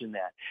imagine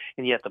that.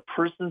 And yet the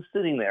person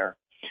sitting there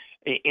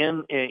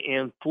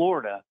in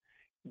Florida,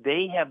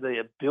 they have the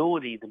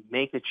ability to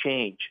make a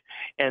change.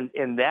 And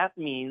that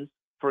means,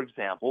 for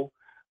example,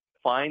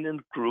 find a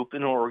group,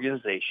 an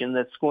organization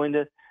that's going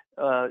to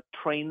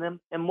train them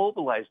and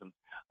mobilize them.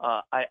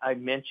 I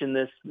mentioned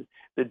this.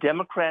 The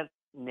Democrat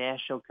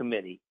National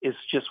Committee is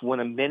just one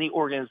of many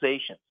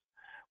organizations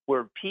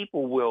where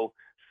people will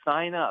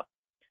sign up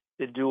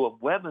to do a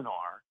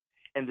webinar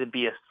and to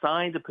be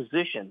assigned a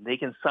position. They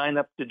can sign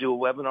up to do a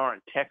webinar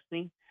on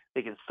texting.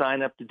 They can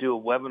sign up to do a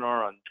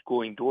webinar on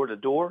going door to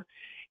door.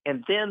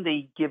 And then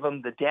they give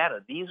them the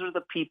data. These are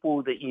the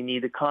people that you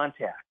need to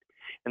contact.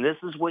 And this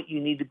is what you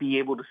need to be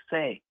able to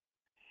say.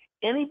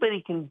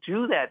 Anybody can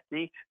do that.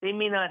 They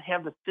may not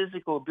have the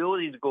physical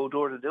ability to go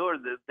door to door.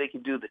 They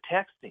can do the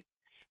texting.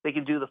 They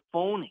can do the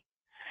phoning.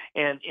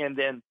 And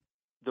then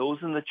those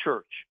in the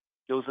church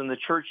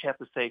have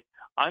to say,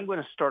 I'm going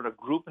to start a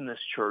group in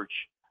this church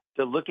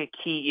to look at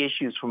key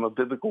issues from a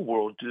biblical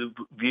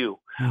worldview.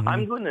 Mm-hmm.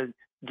 I'm going to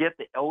get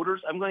the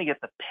elders, I'm going to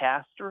get the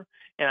pastor,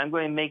 and I'm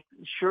going to make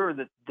sure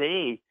that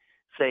they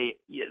say,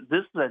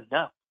 this is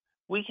enough.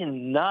 We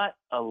cannot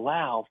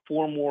allow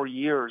 4 more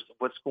years of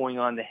what's going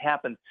on to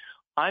happen.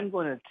 I'm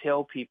going to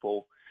tell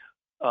people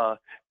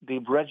they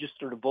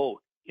register to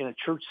vote in a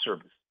church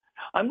service.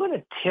 I'm going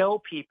to tell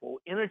people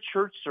in a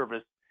church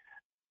service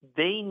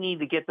they need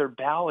to get their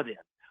ballot in.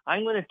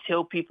 I'm going to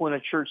tell people in a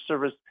church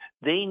service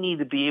they need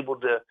to be able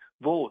to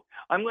vote.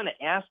 I'm going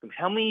to ask them,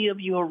 how many of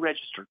you are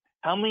registered?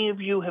 How many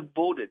of you have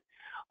voted?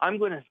 I'm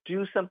going to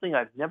do something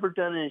I've never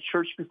done in a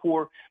church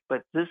before,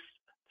 but this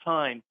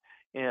time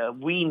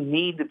we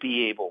need to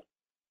be able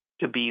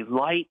to be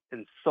light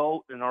and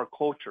salt in our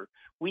culture.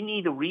 We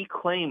need to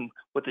reclaim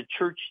what the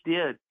church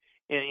did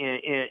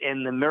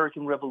in the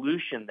American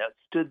Revolution, that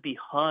stood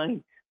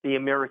behind the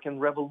American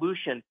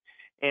Revolution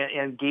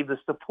and gave the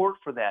support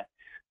for that.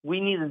 We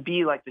need to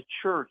be like the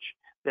church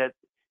that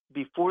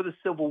before the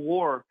Civil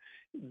War,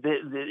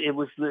 it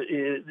was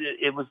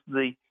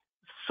the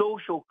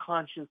social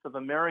conscience of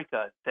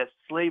America that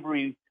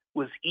slavery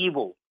was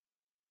evil,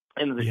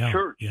 and the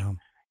church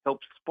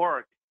helped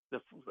spark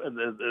the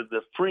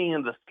freeing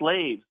of the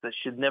slaves that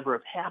should never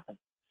have happened.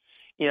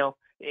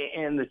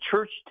 And the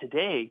church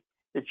today,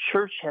 the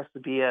church has to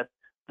be at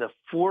the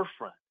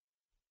forefront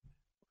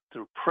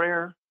through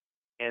prayer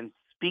and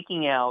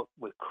speaking out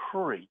with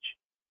courage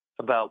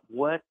about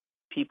what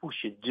people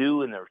should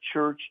do in their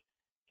church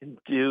and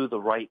do the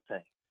right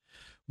thing.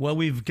 Well,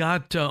 we've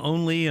got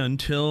only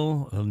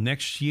until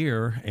next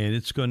year, and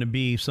it's going to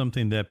be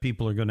something that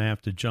people are going to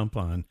have to jump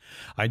on.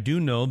 I do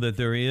know that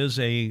there is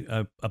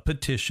a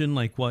petition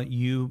like what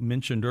you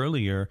mentioned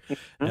earlier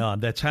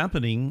that's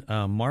happening.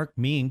 Mark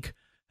Mink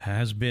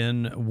has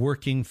been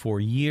working for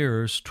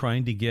years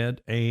trying to get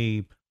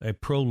a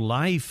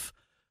pro-life,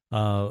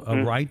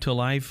 a right to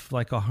life,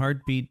 like a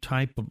heartbeat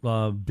type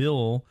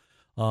bill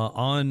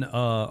on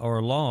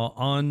or law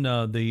on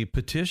the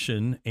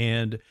petition.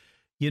 And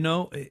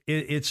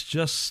it's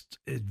just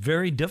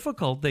very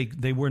difficult.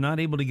 They were not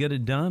able to get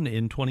it done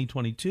in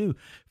 2022,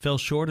 fell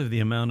short of the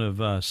amount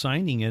of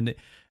signing. And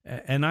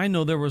I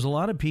know there was a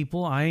lot of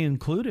people, I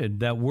included,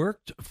 that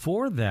worked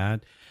for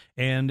that.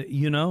 And,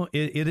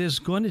 it is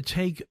going to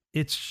take,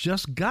 it's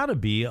just got to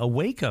be a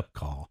wake-up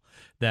call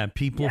that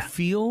people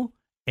feel,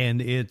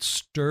 and it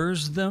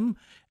stirs them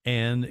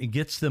and it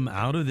gets them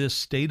out of this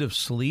state of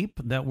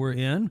sleep that we're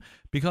in,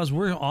 because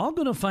we're all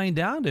going to find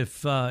out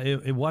if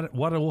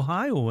what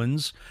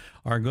Ohioans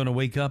are going to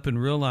wake up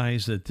and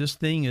realize that this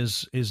thing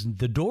is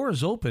the door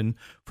is open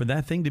for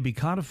that thing to be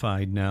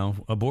codified now,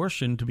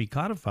 abortion to be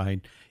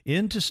codified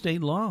into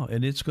state law,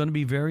 and it's going to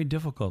be very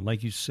difficult.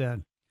 Like you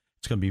said,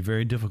 it's going to be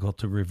very difficult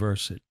to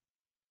reverse it.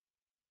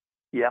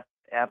 Yep,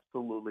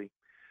 absolutely.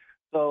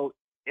 So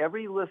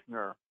every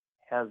listener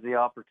has the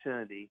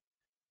opportunity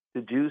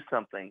to do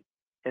something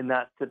and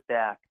not sit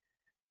back,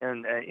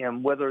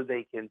 and whether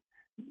they can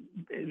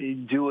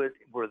do it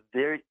where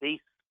they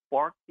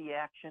spark the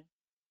action,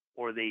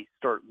 or they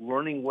start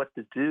learning what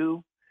to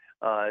do.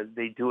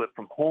 They do it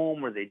from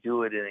home, or they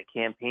do it in a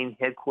campaign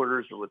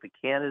headquarters or with a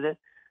candidate.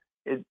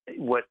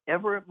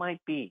 Whatever it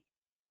might be,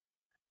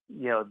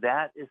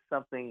 that is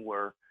something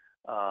where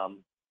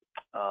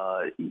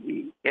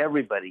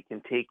everybody can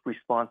take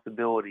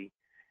responsibility,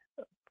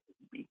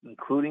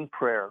 including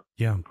prayer,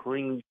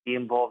 including be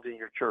involved in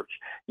your church.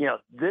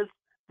 This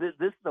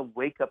is a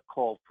wake-up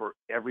call for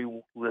every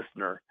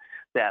listener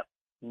that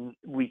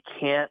we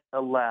can't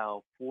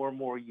allow 4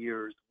 more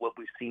years what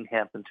we've seen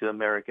happen to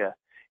America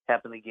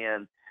happen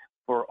again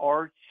for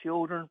our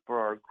children, for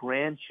our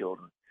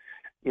grandchildren.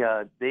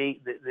 They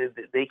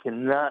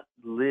cannot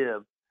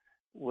live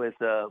with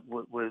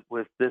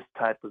this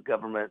type of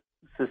government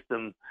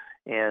system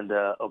and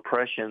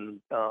oppression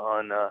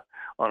on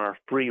our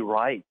free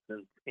rights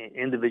and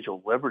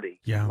individual liberty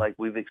like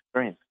we've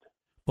experienced.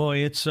 Boy,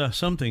 it's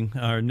something.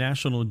 Our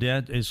national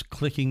debt is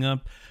clicking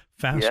up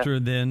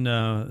faster than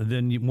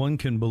one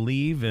can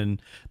believe,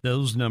 and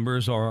those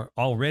numbers are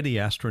already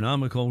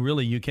astronomical.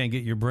 Really, you can't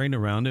get your brain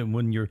around it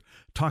when you're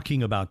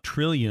talking about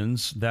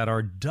trillions that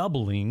are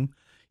doubling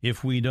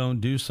if we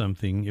don't do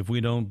something, if we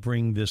don't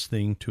bring this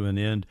thing to an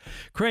end.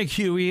 Craig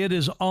Huey, it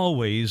is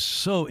always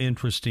so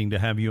interesting to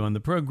have you on the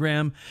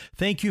program.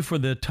 Thank you for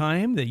the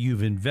time that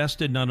you've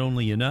invested not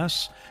only in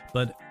us,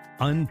 but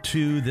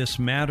unto this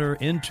matter,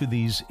 into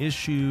these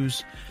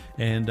issues,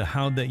 and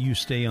how that you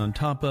stay on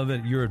top of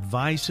it. Your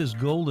advice is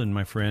golden,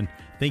 my friend.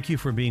 Thank you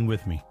for being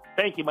with me.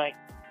 Thank you, Mike.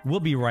 We'll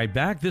be right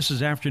back. This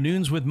is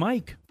Afternoons with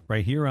Mike,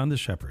 right here on The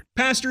Shepherd.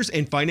 Pastors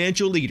and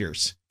financial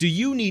leaders, do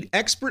you need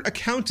expert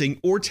accounting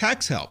or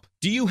tax help?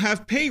 Do you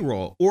have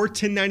payroll or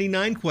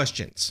 1099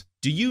 questions?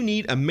 Do you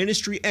need a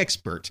ministry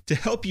expert to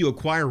help you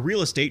acquire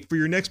real estate for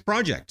your next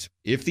project?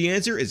 If the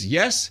answer is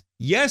yes,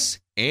 yes,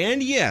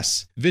 and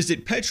yes,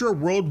 visit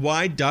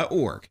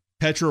petraworldwide.org.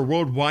 Petra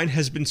Worldwide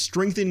has been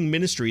strengthening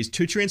ministries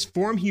to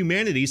transform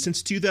humanity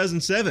since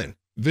 2007.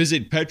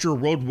 Visit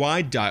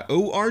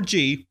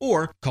petraworldwide.org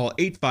or call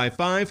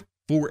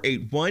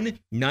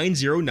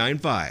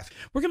 855-481-9095.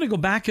 We're going to go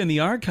back in the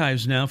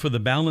archives now for the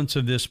balance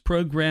of this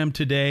program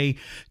today.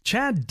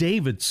 Chad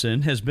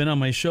Davidson has been on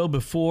my show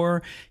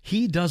before.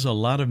 He does a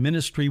lot of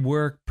ministry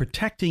work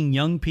protecting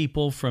young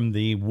people from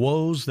the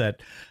woes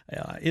that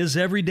is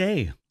every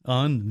day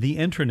on the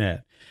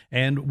internet.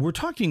 And we're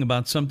talking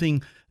about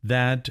something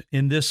that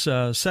in this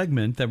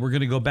segment that we're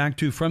going to go back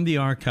to from the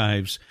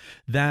archives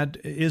that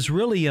is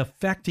really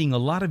affecting a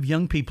lot of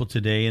young people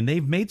today, and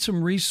they've made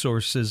some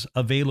resources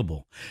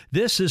available.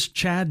 This is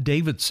Chad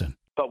Davidson.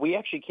 But we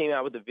actually came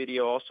out with a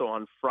video also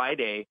on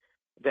Friday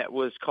that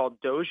was called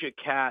Doja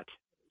Cat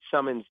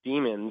Summons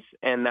Demons,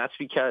 and that's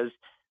because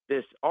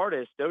this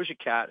artist, Doja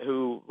Cat,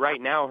 who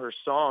right now her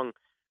song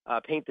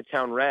Paint the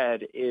Town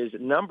Red is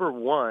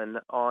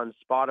 #1 on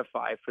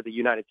Spotify for the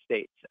United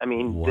States. I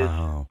mean,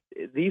 wow.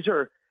 These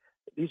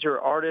are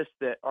artists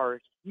that are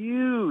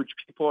huge.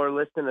 People are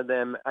listening to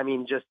them, I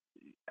mean, just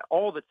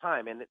all the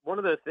time. And one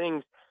of the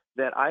things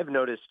that I've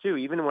noticed, too,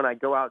 even when I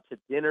go out to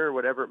dinner,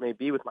 whatever it may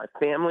be, with my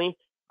family,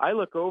 I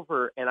look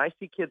over and I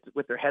see kids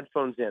with their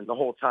headphones in the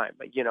whole time.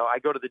 But, I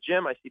go to the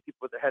gym, I see people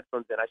with their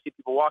headphones in. I see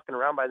people walking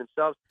around by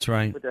themselves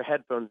with their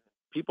headphones.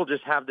 People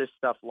just have this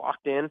stuff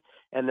locked in,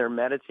 and they're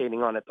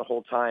meditating on it the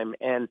whole time.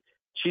 And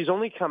she's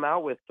only come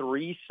out with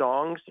 3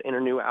 songs in her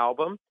new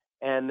album,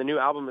 and the new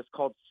album is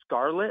called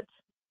Scarlet.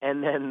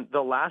 And then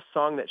the last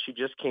song that she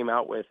just came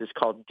out with is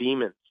called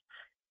Demons.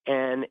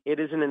 And it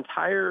is an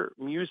entire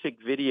music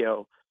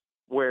video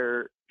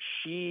where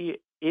she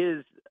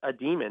is a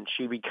demon.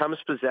 She becomes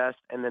possessed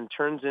and then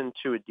turns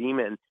into a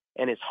demon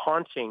and is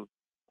haunting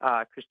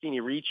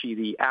Christina Ricci,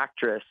 the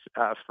actress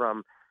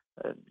from.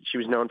 She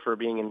was known for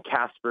being in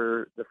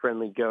Casper, the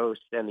Friendly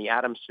Ghost, and the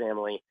Addams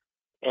Family.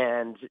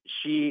 And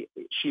she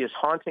is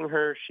haunting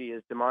her. She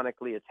is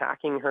demonically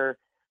attacking her.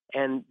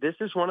 And this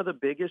is one of the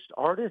biggest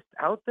artists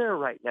out there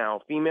right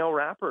now, female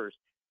rappers.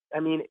 I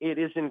mean, it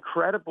is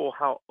incredible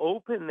how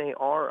open they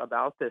are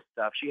about this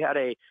stuff. She had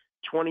a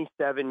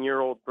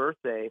 27-year-old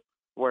birthday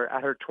where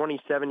at her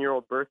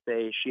 27-year-old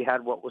birthday, she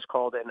had what was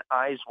called an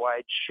Eyes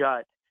Wide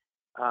Shut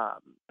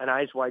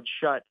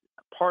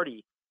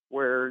party,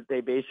 where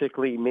they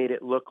basically made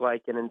it look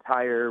like an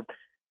entire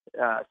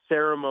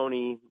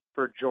ceremony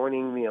for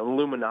joining the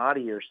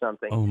Illuminati or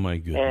something. Oh my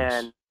goodness.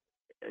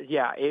 And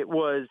yeah, it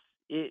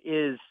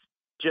is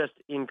just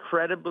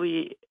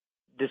incredibly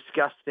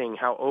disgusting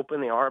how open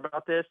they are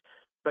about this,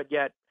 but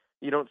yet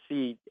you don't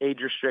see age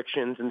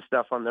restrictions and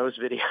stuff on those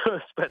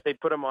videos, but they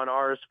put them on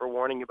ours for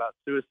warning about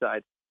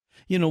suicide.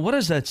 You know, what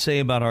does that say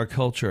about our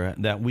culture,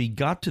 that we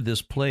got to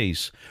this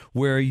place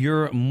where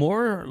you're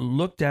more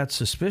looked at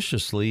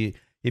suspiciously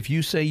if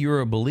you say you're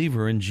a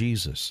believer in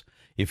Jesus?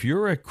 If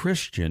you're a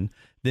Christian,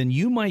 then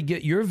you might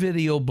get your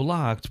video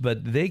blocked,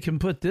 but they can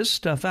put this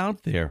stuff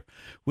out there,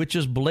 which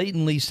is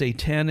blatantly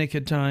satanic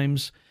at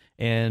times,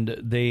 and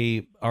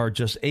they are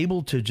just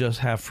able to just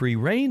have free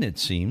reign, it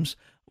seems,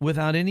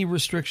 without any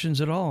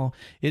restrictions at all.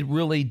 It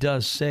really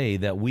does say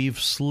that we've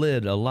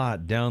slid a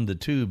lot down the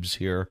tubes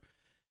here.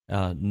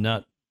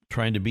 Not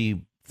trying to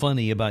be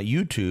funny about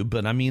YouTube,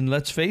 but I mean,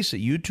 let's face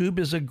it, YouTube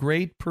is a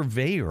great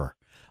purveyor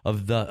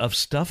of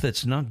stuff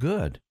that's not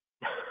good.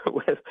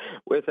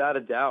 Without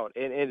a doubt.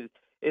 And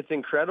it's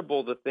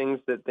incredible the things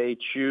that they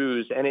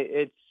choose. And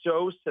it's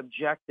so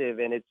subjective,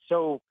 and it's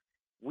so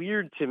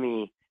weird to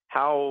me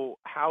how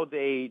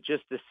they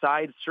just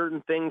decide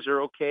certain things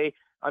are okay.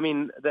 I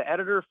mean, the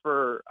editor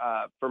for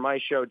my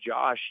show,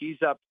 Josh,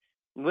 he's up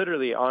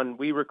literally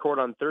we record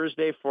on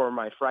Thursday for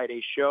my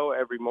Friday show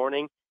every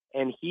morning,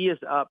 and he is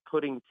up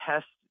putting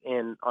tests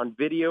in on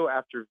video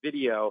after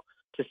video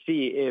to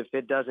see if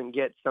it doesn't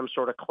get some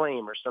sort of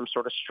claim or some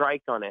sort of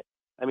strike on it.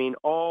 I mean,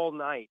 all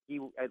night. He's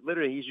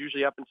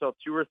usually up until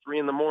 2 or 3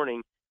 in the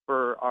morning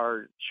for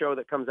our show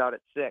that comes out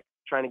at 6,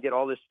 trying to get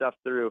all this stuff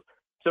through.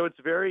 So it's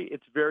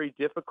very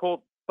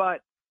difficult,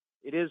 but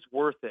it is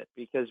worth it,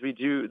 because we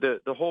do the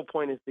whole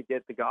point is to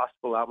get the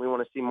gospel out. We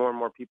want to see more and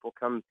more people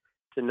come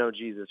to know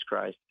Jesus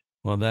Christ.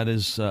 Well, that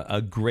is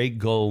a great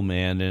goal,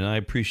 man, and I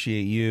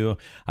appreciate you.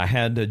 I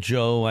had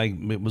Joe. I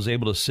was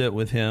able to sit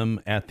with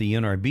him at the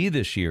NRB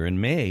this year in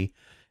May,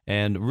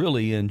 and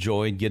really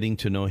enjoyed getting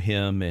to know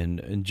him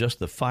and just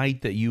the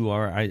fight that you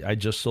are. I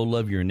just so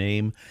love your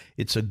name.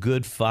 It's a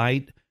good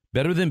fight.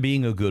 Better than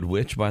being a good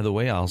witch, by the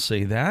way, I'll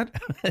say that.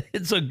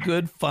 It's a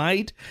good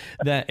fight,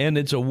 and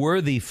it's a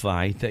worthy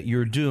fight that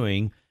you're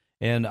doing.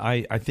 And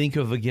I think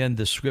of, again,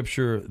 the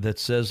scripture that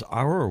says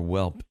our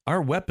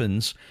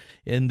weapons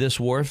in this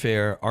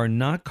warfare are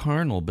not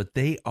carnal, but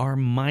they are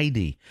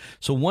mighty.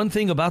 So one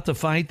thing about the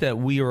fight that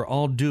we are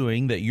all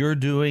doing, that you're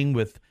doing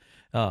with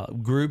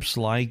groups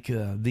like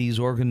these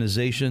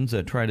organizations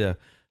that try to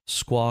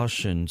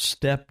squash and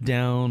step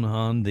down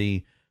on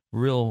the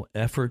real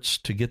efforts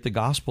to get the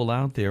gospel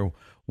out there.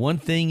 One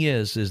thing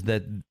is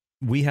that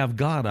we have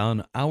God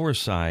on our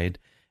side,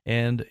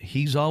 and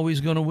He's always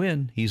going to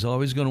win. He's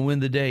always going to win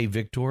the day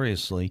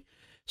victoriously.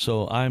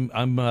 So I'm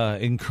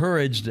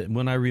encouraged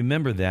when I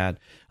remember that.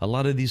 A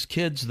lot of these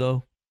kids,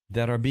 though,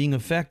 that are being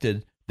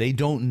affected, they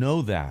don't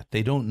know that.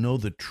 They don't know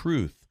the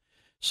truth.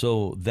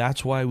 So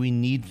that's why we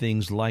need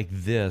things like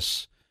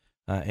this.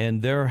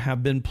 And there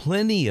have been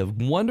plenty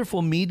of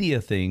wonderful media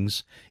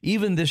things,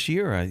 even this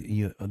year,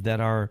 that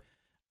are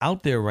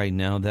out there right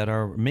now that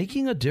are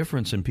making a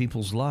difference in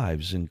people's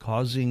lives and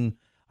causing,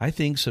 I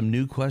think, some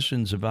new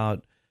questions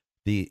about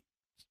the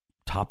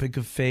topic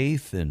of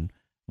faith and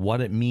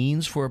what it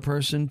means for a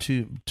person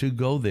to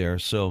go there.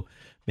 So,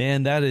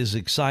 man, that is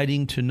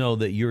exciting to know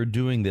that you're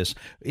doing this.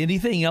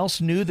 Anything else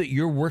new that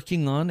you're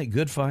working on at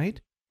Good Fight?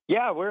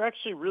 Yeah, we're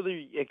actually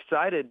really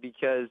excited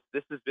because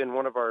this has been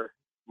one of our,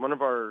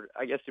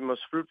 I guess, the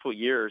most fruitful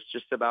years,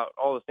 just about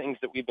all the things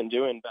that we've been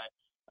doing.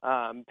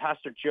 But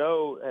Pastor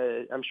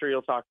Joe, I'm sure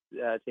you'll talk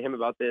to him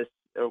about this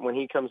when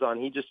he comes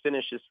on. He just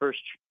finished his first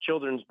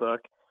children's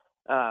book,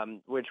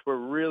 which we're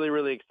really,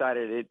 really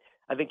excited.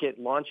 I think it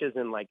launches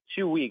in like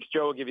 2 weeks.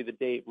 Joe will give you the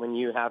date when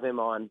you have him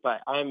on, but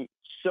I'm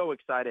so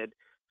excited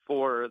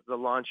for the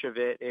launch of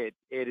it.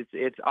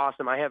 It's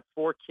awesome. I have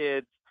 4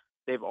 kids.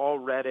 They've all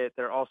read it.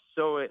 They're all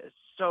so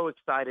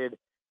excited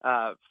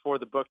for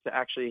the book to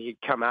actually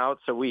come out.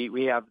 So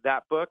we have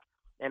that book.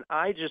 And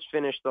I just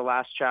finished the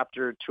last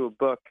chapter to a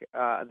book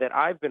that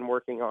I've been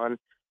working on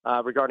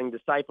regarding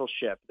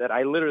discipleship that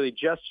I literally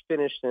just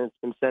finished, and it's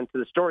been sent to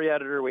the story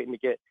editor, waiting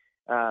to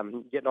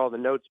getting all the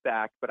notes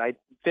back. But I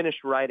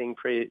finished writing,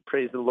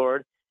 praise the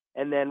Lord.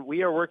 And then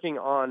we are working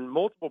on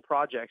multiple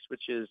projects,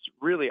 which is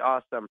really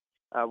awesome.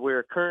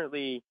 We're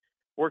currently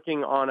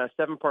working on a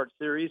 7-part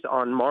series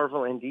on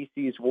Marvel and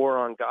DC's War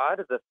on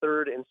God, the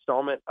third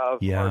installment of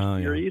our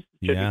series.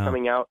 Should be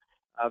coming out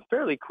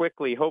fairly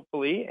quickly,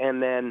 hopefully.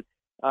 And then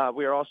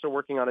we are also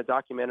working on a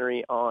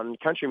documentary on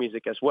country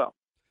music as well.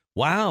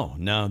 Wow.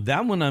 Now,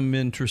 that one I'm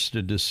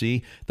interested to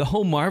see. The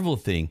whole Marvel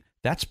thing,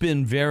 that's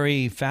been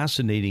very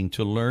fascinating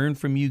to learn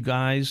from you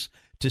guys,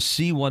 to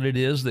see what it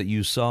is that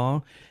you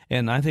saw.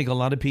 And I think a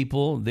lot of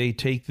people, they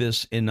take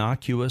this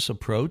innocuous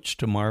approach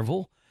to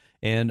Marvel.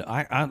 And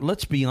I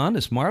let's be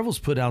honest, Marvel's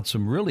put out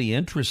some really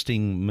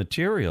interesting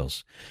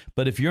materials.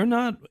 But if you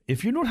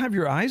don't have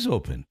your eyes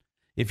open,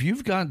 if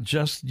you've got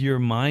just your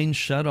mind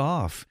shut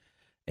off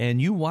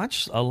and you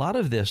watch a lot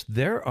of this,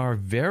 there are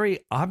very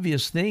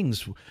obvious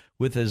things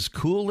with as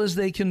cool as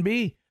they can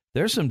be.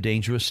 There's some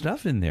dangerous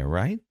stuff in there,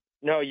 right?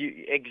 No,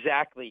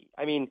 exactly.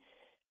 I mean,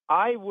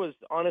 I was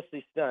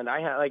honestly stunned.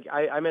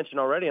 I mentioned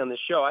already on this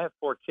show, I have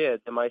 4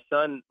 kids, and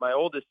my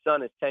oldest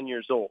son is 10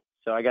 years old.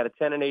 So I got a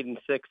 10 and 8 and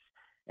 6,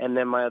 and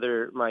then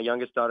my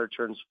youngest daughter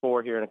turns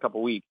 4 here in a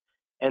couple weeks.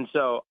 And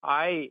so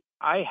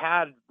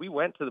we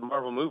went to the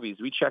Marvel movies.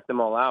 We checked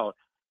them all out.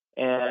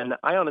 And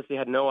I honestly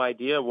had no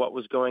idea what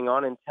was going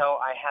on until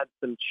I had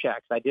some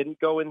checks. I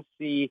didn't go and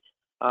see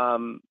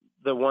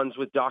the ones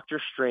with Doctor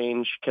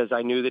Strange because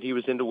I knew that he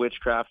was into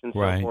witchcraft and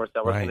so forth.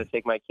 I wasn't going to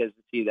take my kids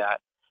to see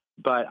that.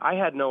 But I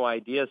had no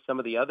idea some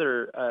of the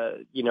other,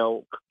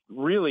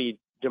 really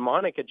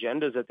demonic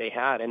agendas that they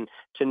had. And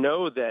to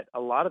know that a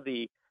lot of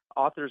the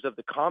authors of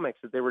the comics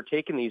that they were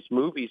taking these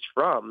movies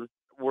from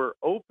were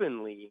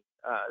openly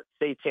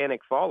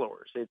satanic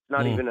followers. It's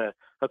not even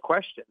a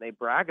question. They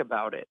brag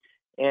about it.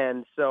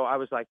 And so I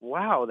was like,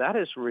 wow, that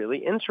is really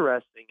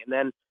interesting. And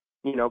then,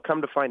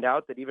 come to find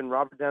out that even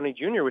Robert Downey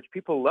Jr., which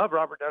people love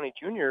Robert Downey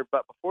Jr.,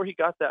 but before he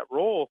got that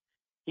role,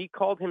 he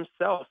called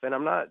himself, and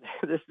I'm not,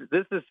 this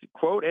is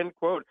quote, end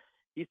quote,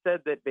 he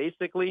said that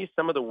basically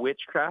some of the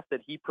witchcraft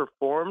that he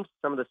performed,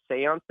 some of the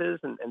seances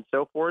and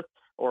so forth,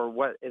 or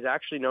what is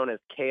actually known as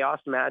chaos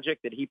magic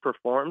that he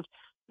performed,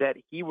 that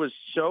he was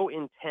so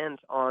intent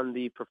on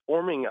the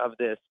performing of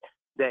this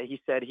that he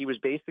said he was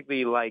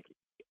basically like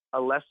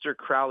Aleister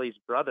Crowley's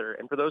brother.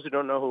 And for those who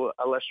don't know who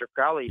Aleister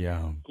Crowley,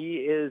 he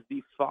is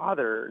the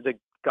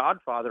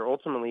godfather,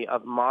 ultimately,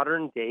 of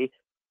modern day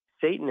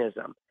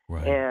Satanism.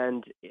 Right.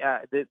 And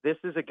this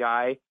is a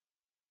guy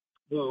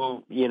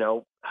who,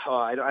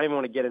 I don't even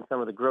want to get in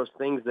some of the gross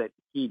things that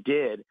he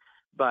did,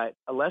 but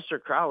Aleister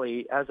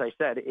Crowley, as I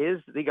said,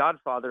 is the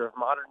godfather of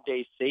modern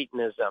day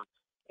Satanism.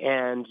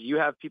 And you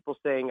have people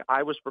saying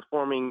I was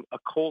performing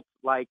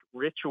occult-like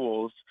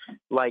rituals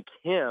like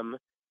him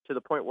to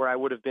the point where I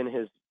would have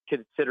been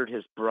considered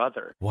his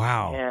brother.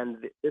 Wow. And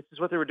this is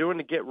what they were doing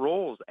to get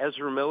roles.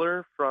 Ezra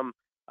Miller from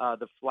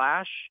The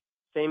Flash,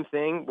 same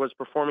thing, was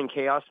performing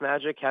chaos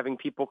magic, having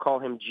people call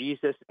him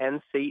Jesus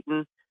and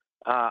Satan.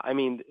 I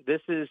mean,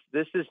 this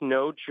is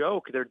no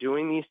joke. They're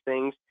doing these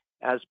things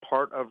as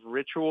part of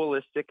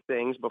ritualistic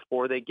things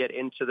before they get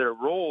into their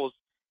roles.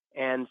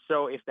 And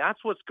so if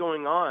that's what's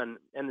going on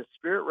and the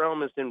spirit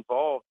realm is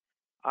involved,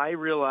 I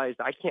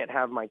realized I can't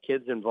have my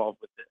kids involved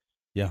with this.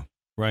 Yeah,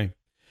 right.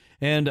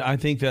 And I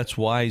think that's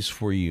wise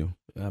for you.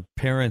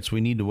 Parents,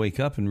 we need to wake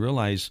up and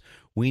realize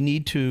we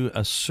need to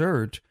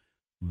assert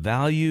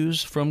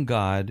values from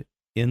God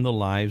in the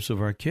lives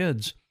of our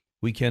kids.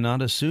 We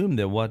cannot assume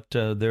that what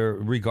they're,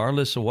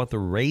 regardless of what the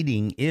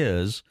rating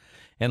is,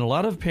 and a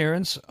lot of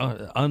parents,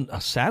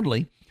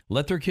 sadly,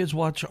 let their kids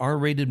watch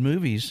R-rated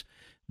movies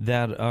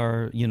that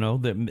are,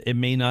 that it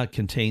may not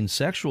contain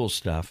sexual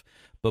stuff,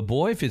 but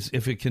boy,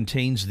 if it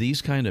contains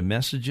these kind of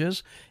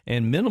messages,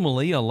 and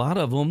minimally, a lot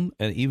of them,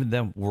 even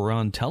that were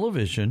on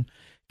television,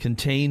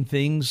 contain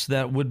things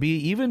that would be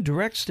even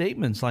direct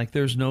statements like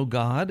 "there's no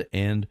God,"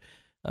 and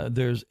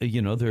there's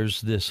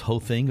this whole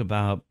thing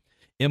about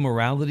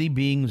immorality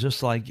being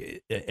just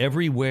like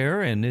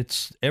everywhere, and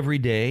it's every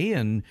day,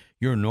 and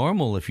you're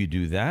normal if you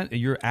do that.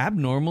 You're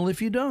abnormal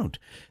if you don't.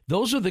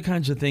 Those are the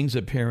kinds of things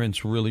that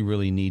parents really,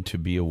 really need to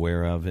be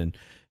aware of. And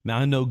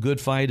I know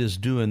Good Fight is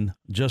doing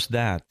just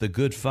that, the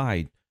good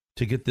fight,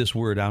 to get this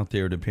word out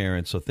there to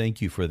parents. So thank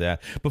you for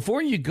that.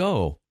 Before you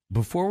go,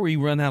 before we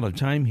run out of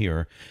time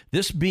here,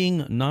 this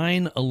being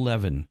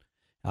 9/11,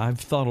 I've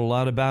thought a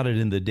lot about it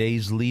in the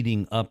days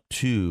leading up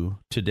to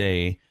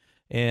today.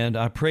 And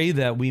I pray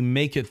that we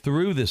make it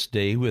through this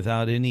day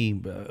without any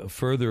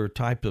further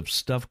type of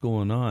stuff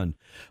going on.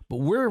 But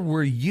where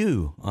were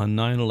you on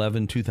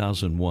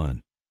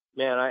 9/11/2001?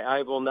 Man,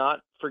 I will not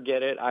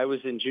forget it. I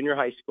was in junior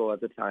high school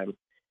at the time.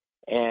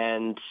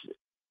 And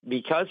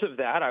because of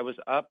that, I was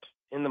up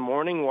in the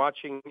morning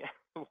watching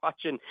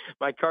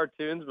my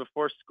cartoons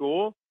before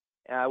school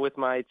with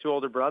my 2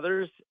 older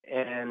brothers.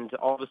 And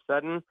all of a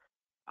sudden,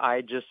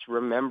 I just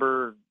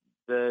remember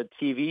the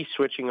TV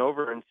switching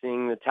over and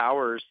seeing the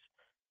towers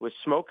with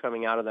smoke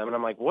coming out of them. And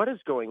I'm like, what is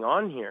going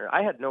on here?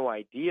 I had no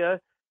idea.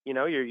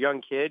 You're a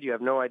young kid. You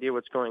have no idea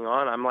what's going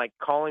on. I'm like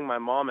calling my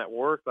mom at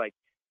work, like,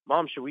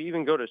 Mom, should we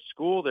even go to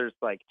school? There's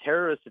like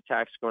terrorist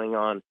attacks going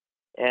on.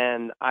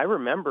 And I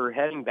remember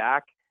heading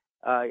back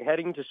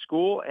heading to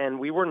school, and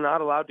we were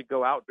not allowed to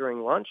go out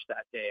during lunch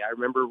that day. I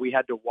remember we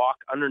had to walk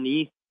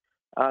underneath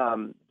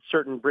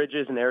certain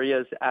bridges and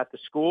areas at the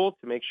school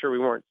to make sure we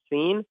weren't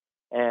seen.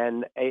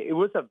 And it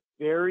was a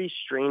very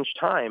strange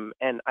time.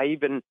 And I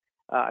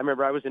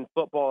remember I was in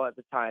football at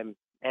the time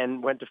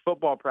and went to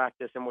football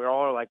practice, and we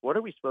all were like, what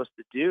are we supposed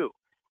to do?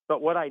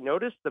 But what I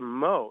noticed the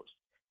most,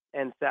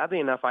 and sadly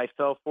enough, I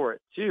fell for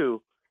it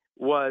too,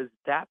 was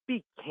that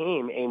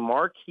became a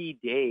marquee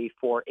day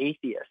for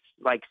atheists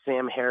like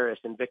Sam Harris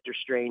and Victor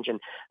Strange and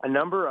a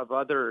number of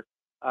other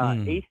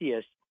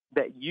atheists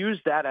that use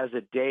that as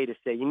a day to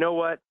say, you know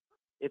what?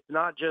 It's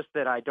not just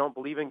that I don't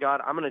believe in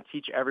God. I'm going to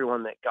teach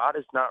everyone that God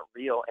is not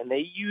real. And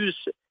they use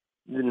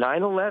the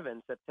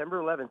 9/11, September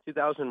 11,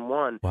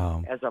 2001,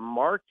 as a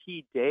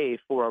marquee day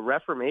for a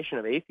reformation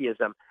of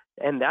atheism.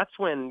 And that's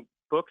when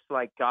books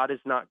like God is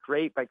Not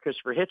Great by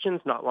Christopher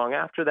Hitchens, not long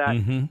after that,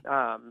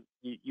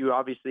 you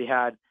obviously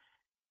had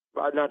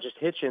not just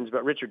Hitchens,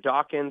 but Richard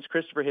Dawkins,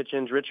 Christopher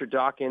Hitchens, Richard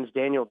Dawkins,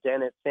 Daniel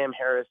Dennett, Sam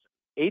Harris.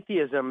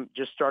 Atheism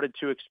just started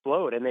to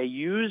explode, and they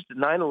used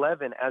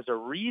 9/11 as a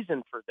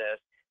reason for this.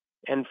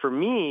 And for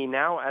me,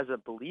 now as a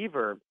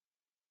believer,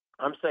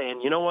 I'm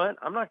saying, you know what?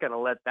 I'm not going to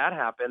let that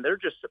happen. They're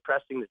just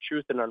suppressing the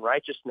truth and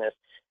unrighteousness,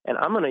 and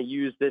I'm going to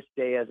use this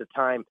day as a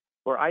time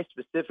where I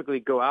specifically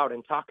go out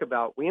and talk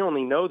about, we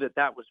only know that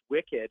that was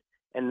wicked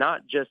and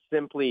not just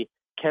simply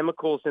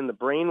chemicals in the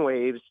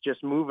brainwaves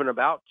just moving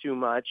about too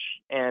much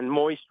and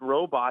moist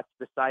robots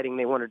deciding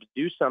they wanted to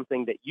do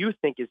something that you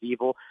think is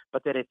evil,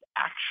 but that it's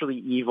actually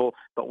evil.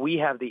 But we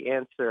have the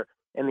answer,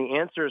 and the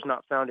answer is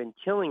not found in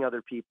killing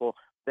other people.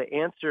 The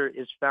answer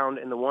is found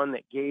in the one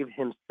that gave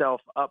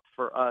himself up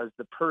for us,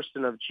 the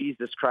person of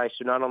Jesus Christ,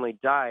 who not only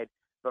died,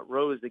 but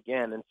rose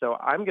again. And so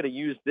I'm going to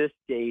use this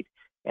date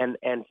and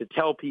to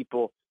tell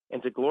people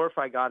and to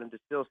glorify God and to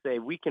still say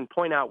we can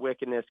point out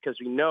wickedness because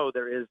we know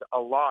there is a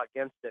law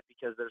against it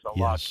because there's a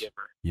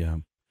lawgiver. Yeah,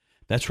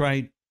 that's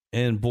right.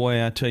 And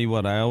boy, I tell you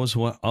what, I always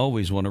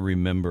want to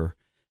remember,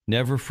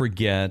 never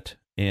forget.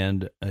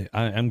 And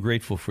I'm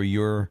grateful for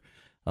your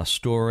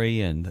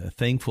story and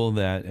thankful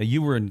that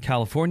you were in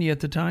California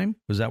at the time.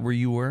 Was that where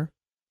you were?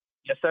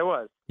 Yes, I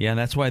was. Yeah, and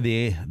that's why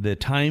the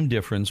time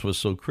difference was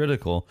so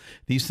critical.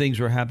 These things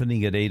were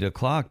happening at 8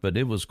 o'clock, but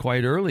it was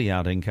quite early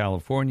out in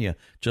California,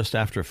 just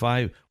after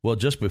 5, well,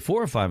 just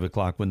before 5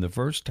 o'clock when the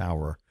first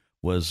tower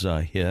was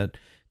hit,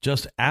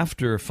 just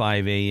after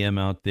 5 a.m.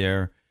 out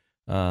there,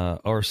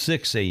 or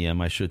 6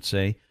 a.m., I should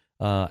say,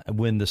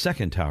 when the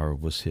second tower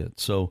was hit.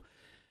 So,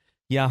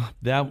 yeah,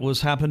 that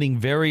was happening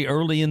very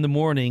early in the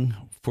morning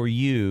for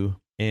you.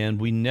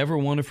 And we never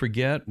want to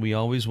forget. We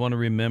always want to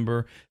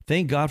remember.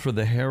 Thank God for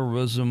the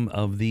heroism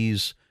of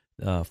these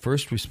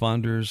first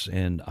responders,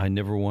 and I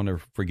never want to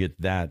forget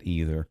that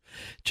either.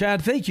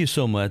 Chad, thank you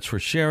so much for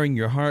sharing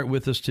your heart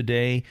with us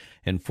today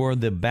and for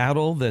the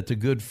battle that the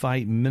Good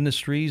Fight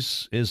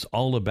Ministries is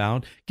all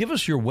about. Give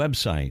us your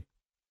website.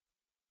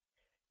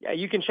 Yeah,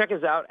 you can check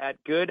us out at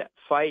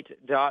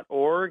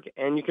goodfight.org,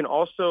 and you can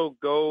also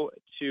go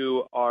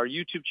to our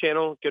YouTube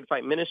channel, Good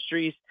Fight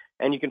Ministries,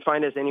 and you can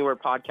find us anywhere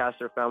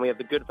podcasts are found. We have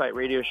the Good Fight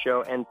Radio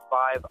Show and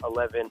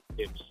 511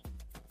 News.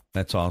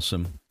 That's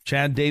awesome.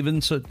 Chad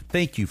Davidson,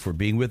 thank you for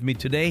being with me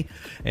today.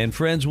 And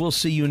friends, we'll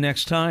see you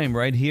next time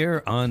right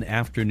here on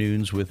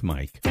Afternoons with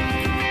Mike.